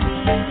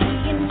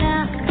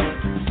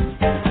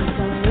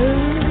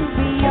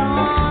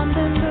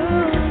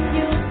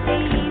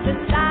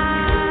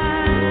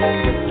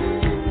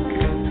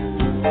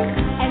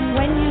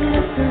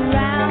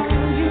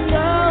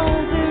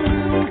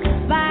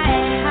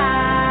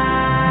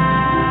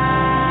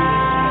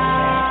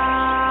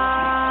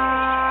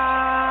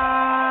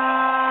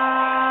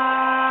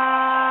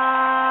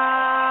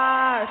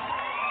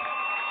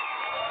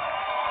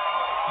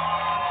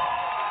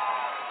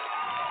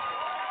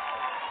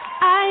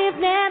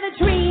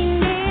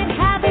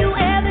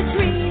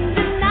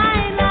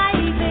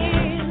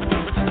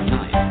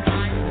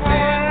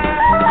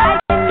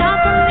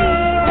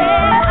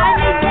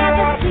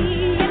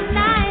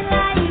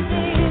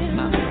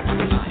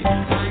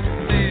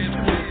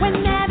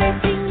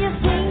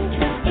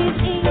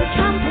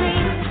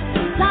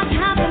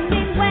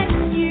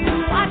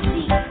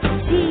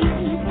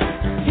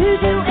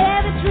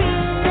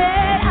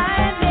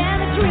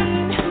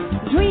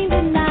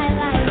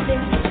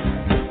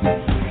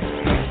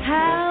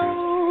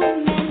 How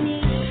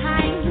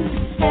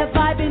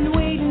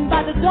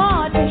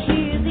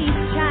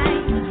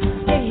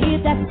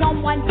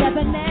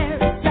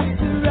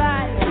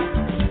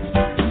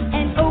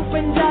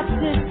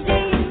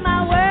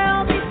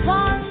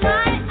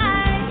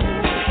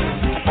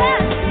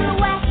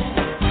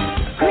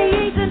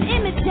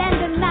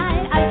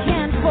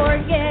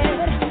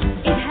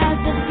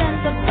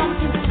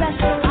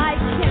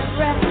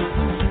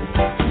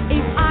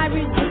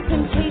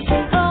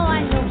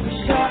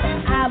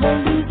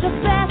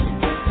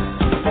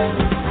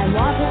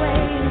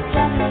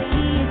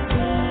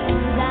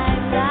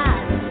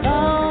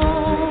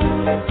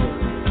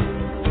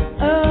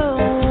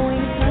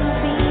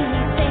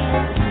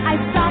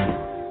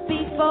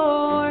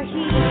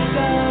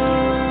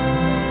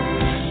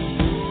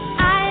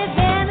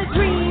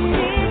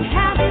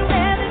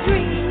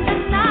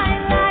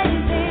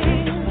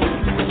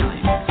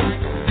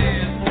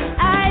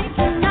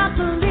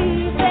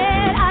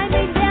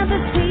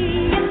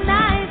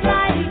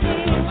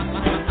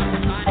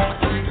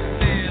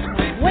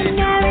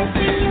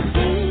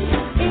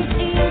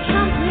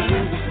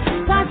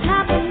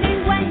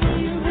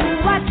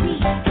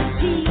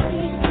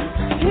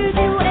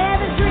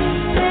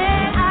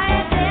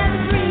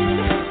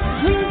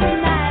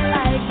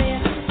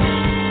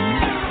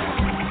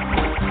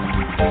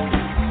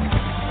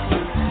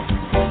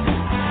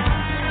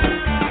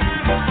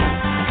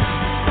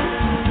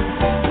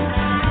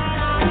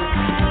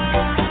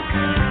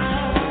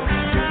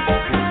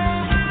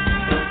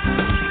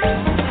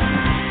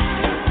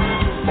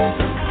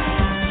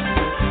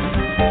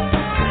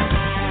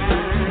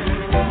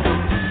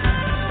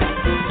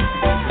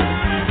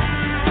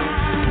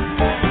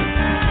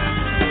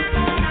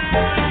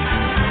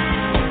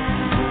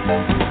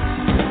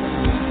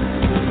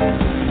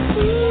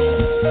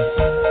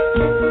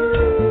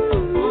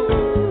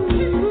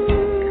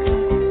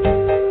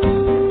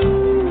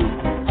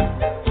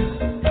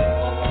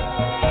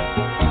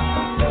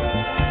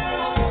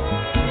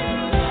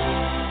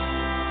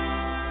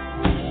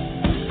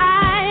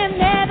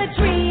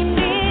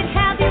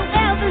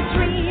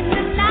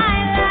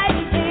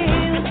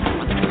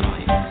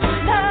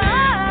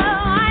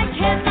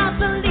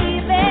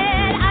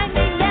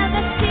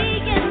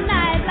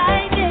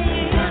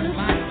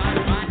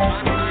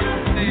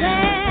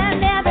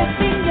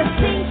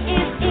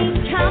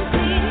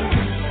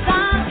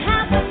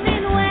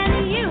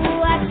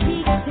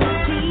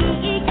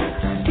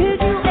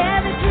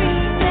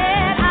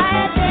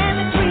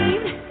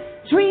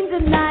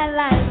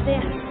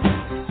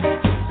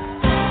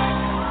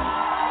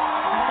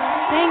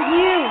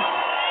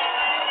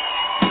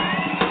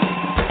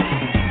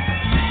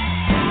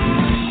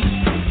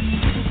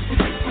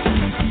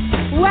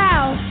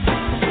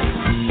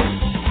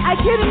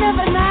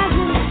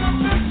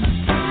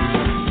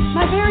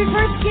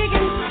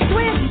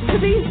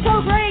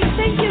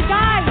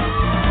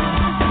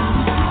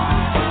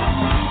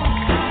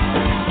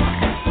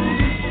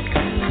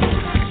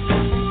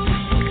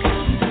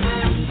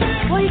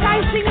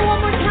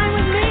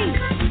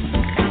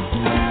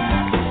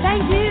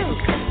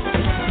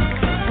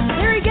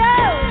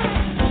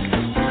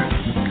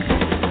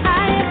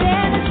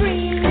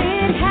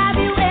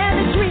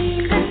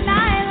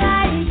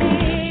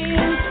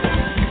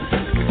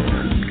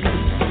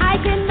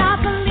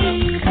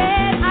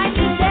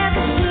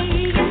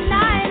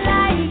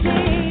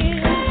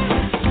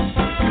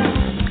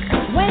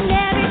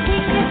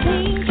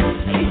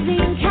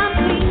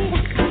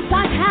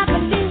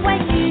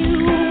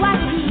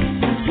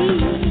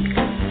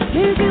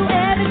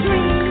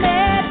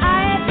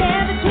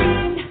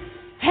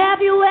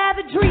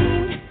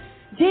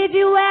Did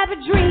you ever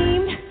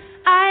dream?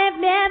 I have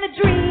never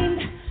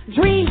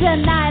dreamed a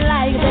night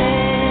like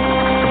this.